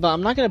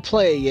I'm not gonna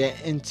play it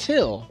yet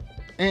until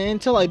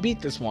I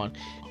beat this one.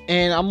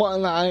 And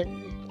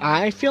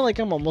I feel like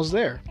I'm almost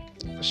there.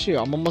 Shoot,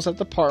 I'm almost at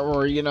the part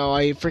where, you know,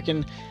 I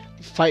freaking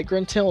fight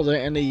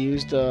Gruntilda and they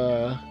use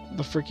the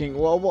freaking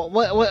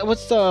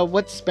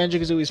what's Banjo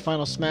Kazooie's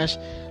final smash,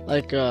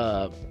 like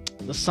the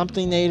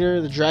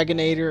somethingnator, the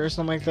Dragonator, or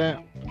something like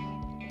that.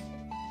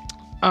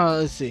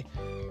 Let's see.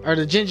 Or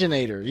the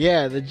Ginginator.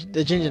 Yeah, the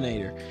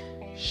Ginginator.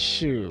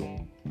 Shoot.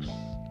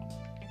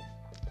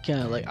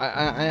 Yeah, like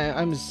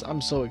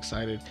I'm so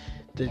excited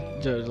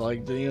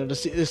to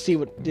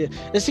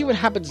see what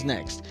happens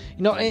next.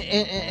 You know,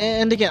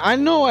 and again, I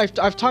know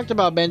I've talked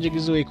about Banjo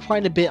Kazooie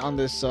quite a bit on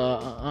this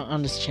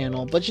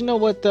channel, but you know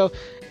what though,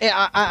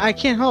 I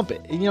can't help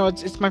it. You know,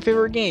 it's my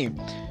favorite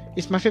game.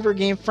 It's my favorite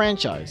game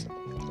franchise.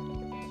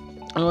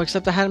 Oh,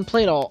 except I hadn't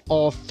played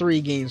all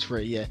 3 games for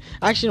it yet.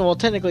 Actually, well,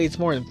 technically it's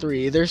more than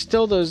 3. There's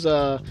still those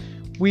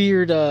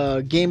weird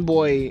Game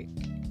Boy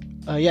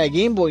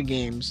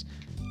games.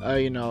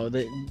 Those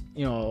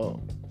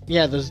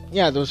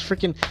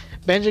freaking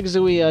Banjo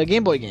Kazooie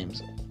Game Boy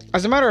games.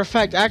 As a matter of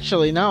fact,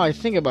 actually, now I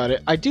think about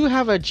it, I do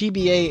have a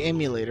GBA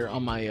emulator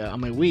on my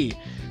Wii.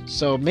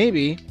 So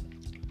maybe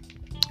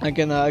I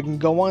can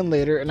go on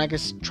later and I can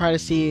try to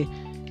see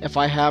if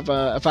I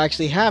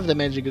actually have the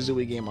Banjo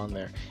Kazooie game on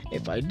there.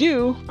 If I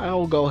do, I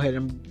will go ahead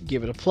and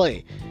give it a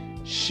play.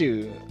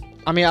 Shoot,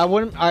 I mean, I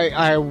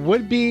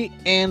would be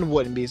and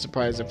wouldn't be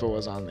surprised if it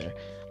was on there.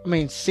 I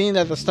mean, seeing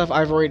that the stuff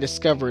I've already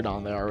discovered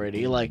on there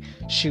already, like,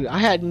 shoot, I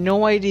had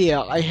no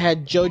idea I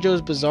had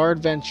JoJo's Bizarre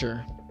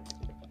Adventure,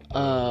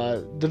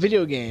 the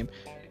video game,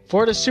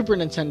 for the Super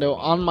Nintendo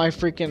on my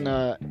freaking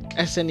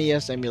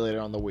SNES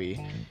emulator on the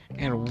Wii,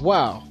 and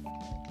wow.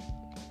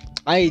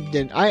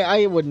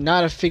 I would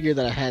not have figured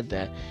that I had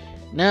that.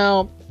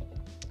 Now,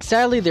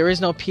 sadly, there is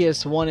no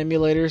PS1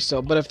 emulator,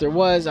 but if there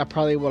was, I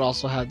probably would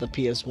also have the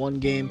PS1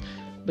 game.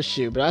 But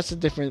shoot, but that's a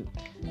different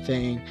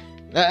thing.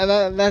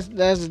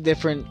 That's a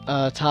different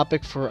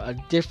topic for a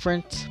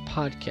different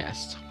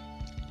podcast.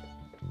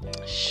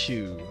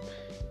 Shoot.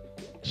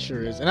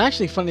 Sure is. And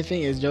actually, funny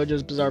thing is,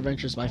 JoJo's Bizarre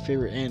Adventure is my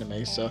favorite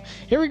anime. So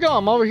here we go.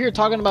 I'm over here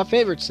talking about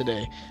favorites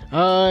today.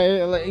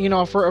 You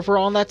know, if we're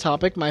on that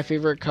topic, my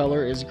favorite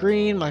color is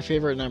green. My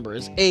favorite number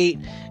is 8,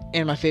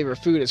 and my favorite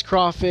food is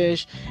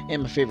crawfish,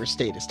 and my favorite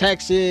state is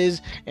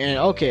Texas. And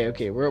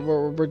okay,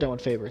 we're done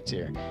with favorites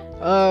here.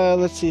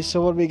 Let's see.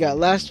 So what do we got?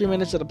 Last 3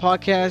 minutes of the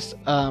podcast.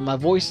 My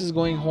voice is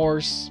going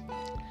hoarse,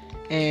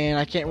 and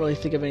I can't really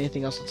think of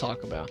anything else to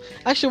talk about.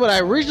 Actually, what I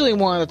originally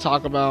wanted to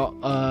talk about,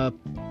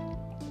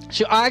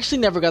 I actually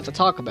never got to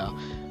talk about.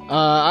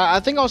 I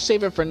think I'll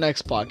save it for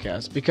next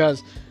podcast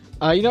because,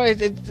 you know,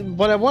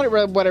 what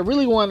I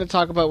really wanted to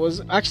talk about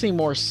was actually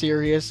more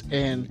serious,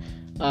 and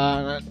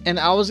I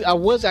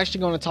was actually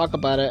going to talk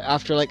about it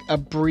after like a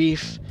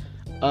brief,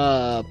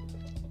 because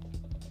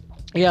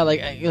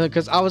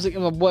I was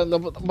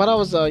what I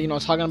was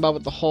talking about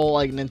with the whole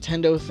like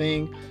Nintendo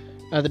thing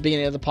at the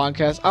beginning of the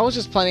podcast. I was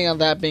just planning on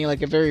that being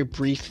like a very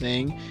brief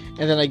thing,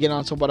 and then I get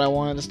on to what I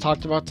wanted to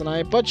talk about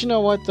tonight. But you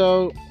know what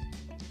though.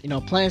 You know,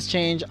 plans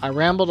change. I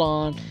rambled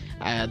on.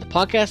 The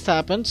podcast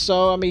happened.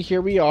 So, I mean,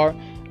 here we are.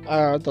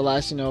 The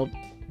last,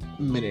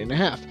 minute and a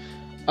half.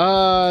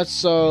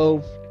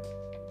 So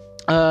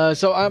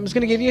I'm just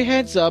going to give you a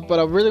heads up. What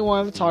I really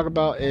wanted to talk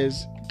about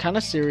is kind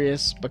of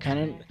serious, but kind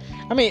of...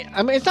 I mean,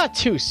 it's not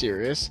too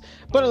serious.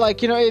 But,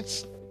 like,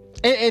 it's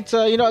kind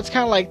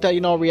of like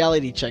the,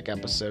 reality check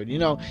episode.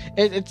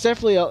 It's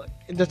definitely...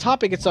 the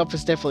topic itself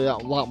is definitely a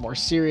lot more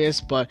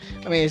serious. But,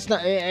 I mean,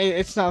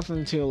 it's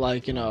nothing to,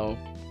 like,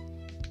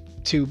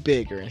 too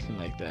big or anything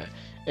like that,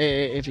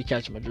 if you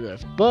catch my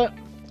drift. But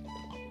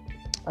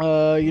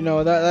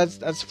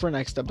that's for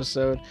next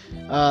episode.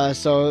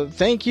 So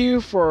thank you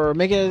for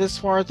making it this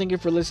far. Thank you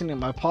for listening to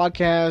my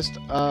podcast.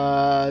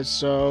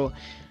 So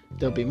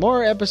there'll be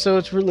more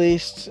episodes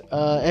released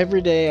every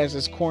day as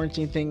this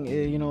quarantine thing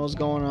is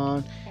going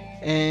on.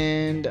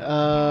 And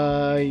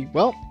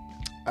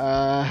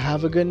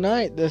Have a good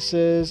night. This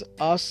is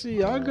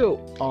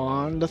Asiago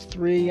on the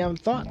 3 a.m.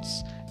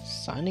 Thoughts,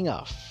 signing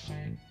off.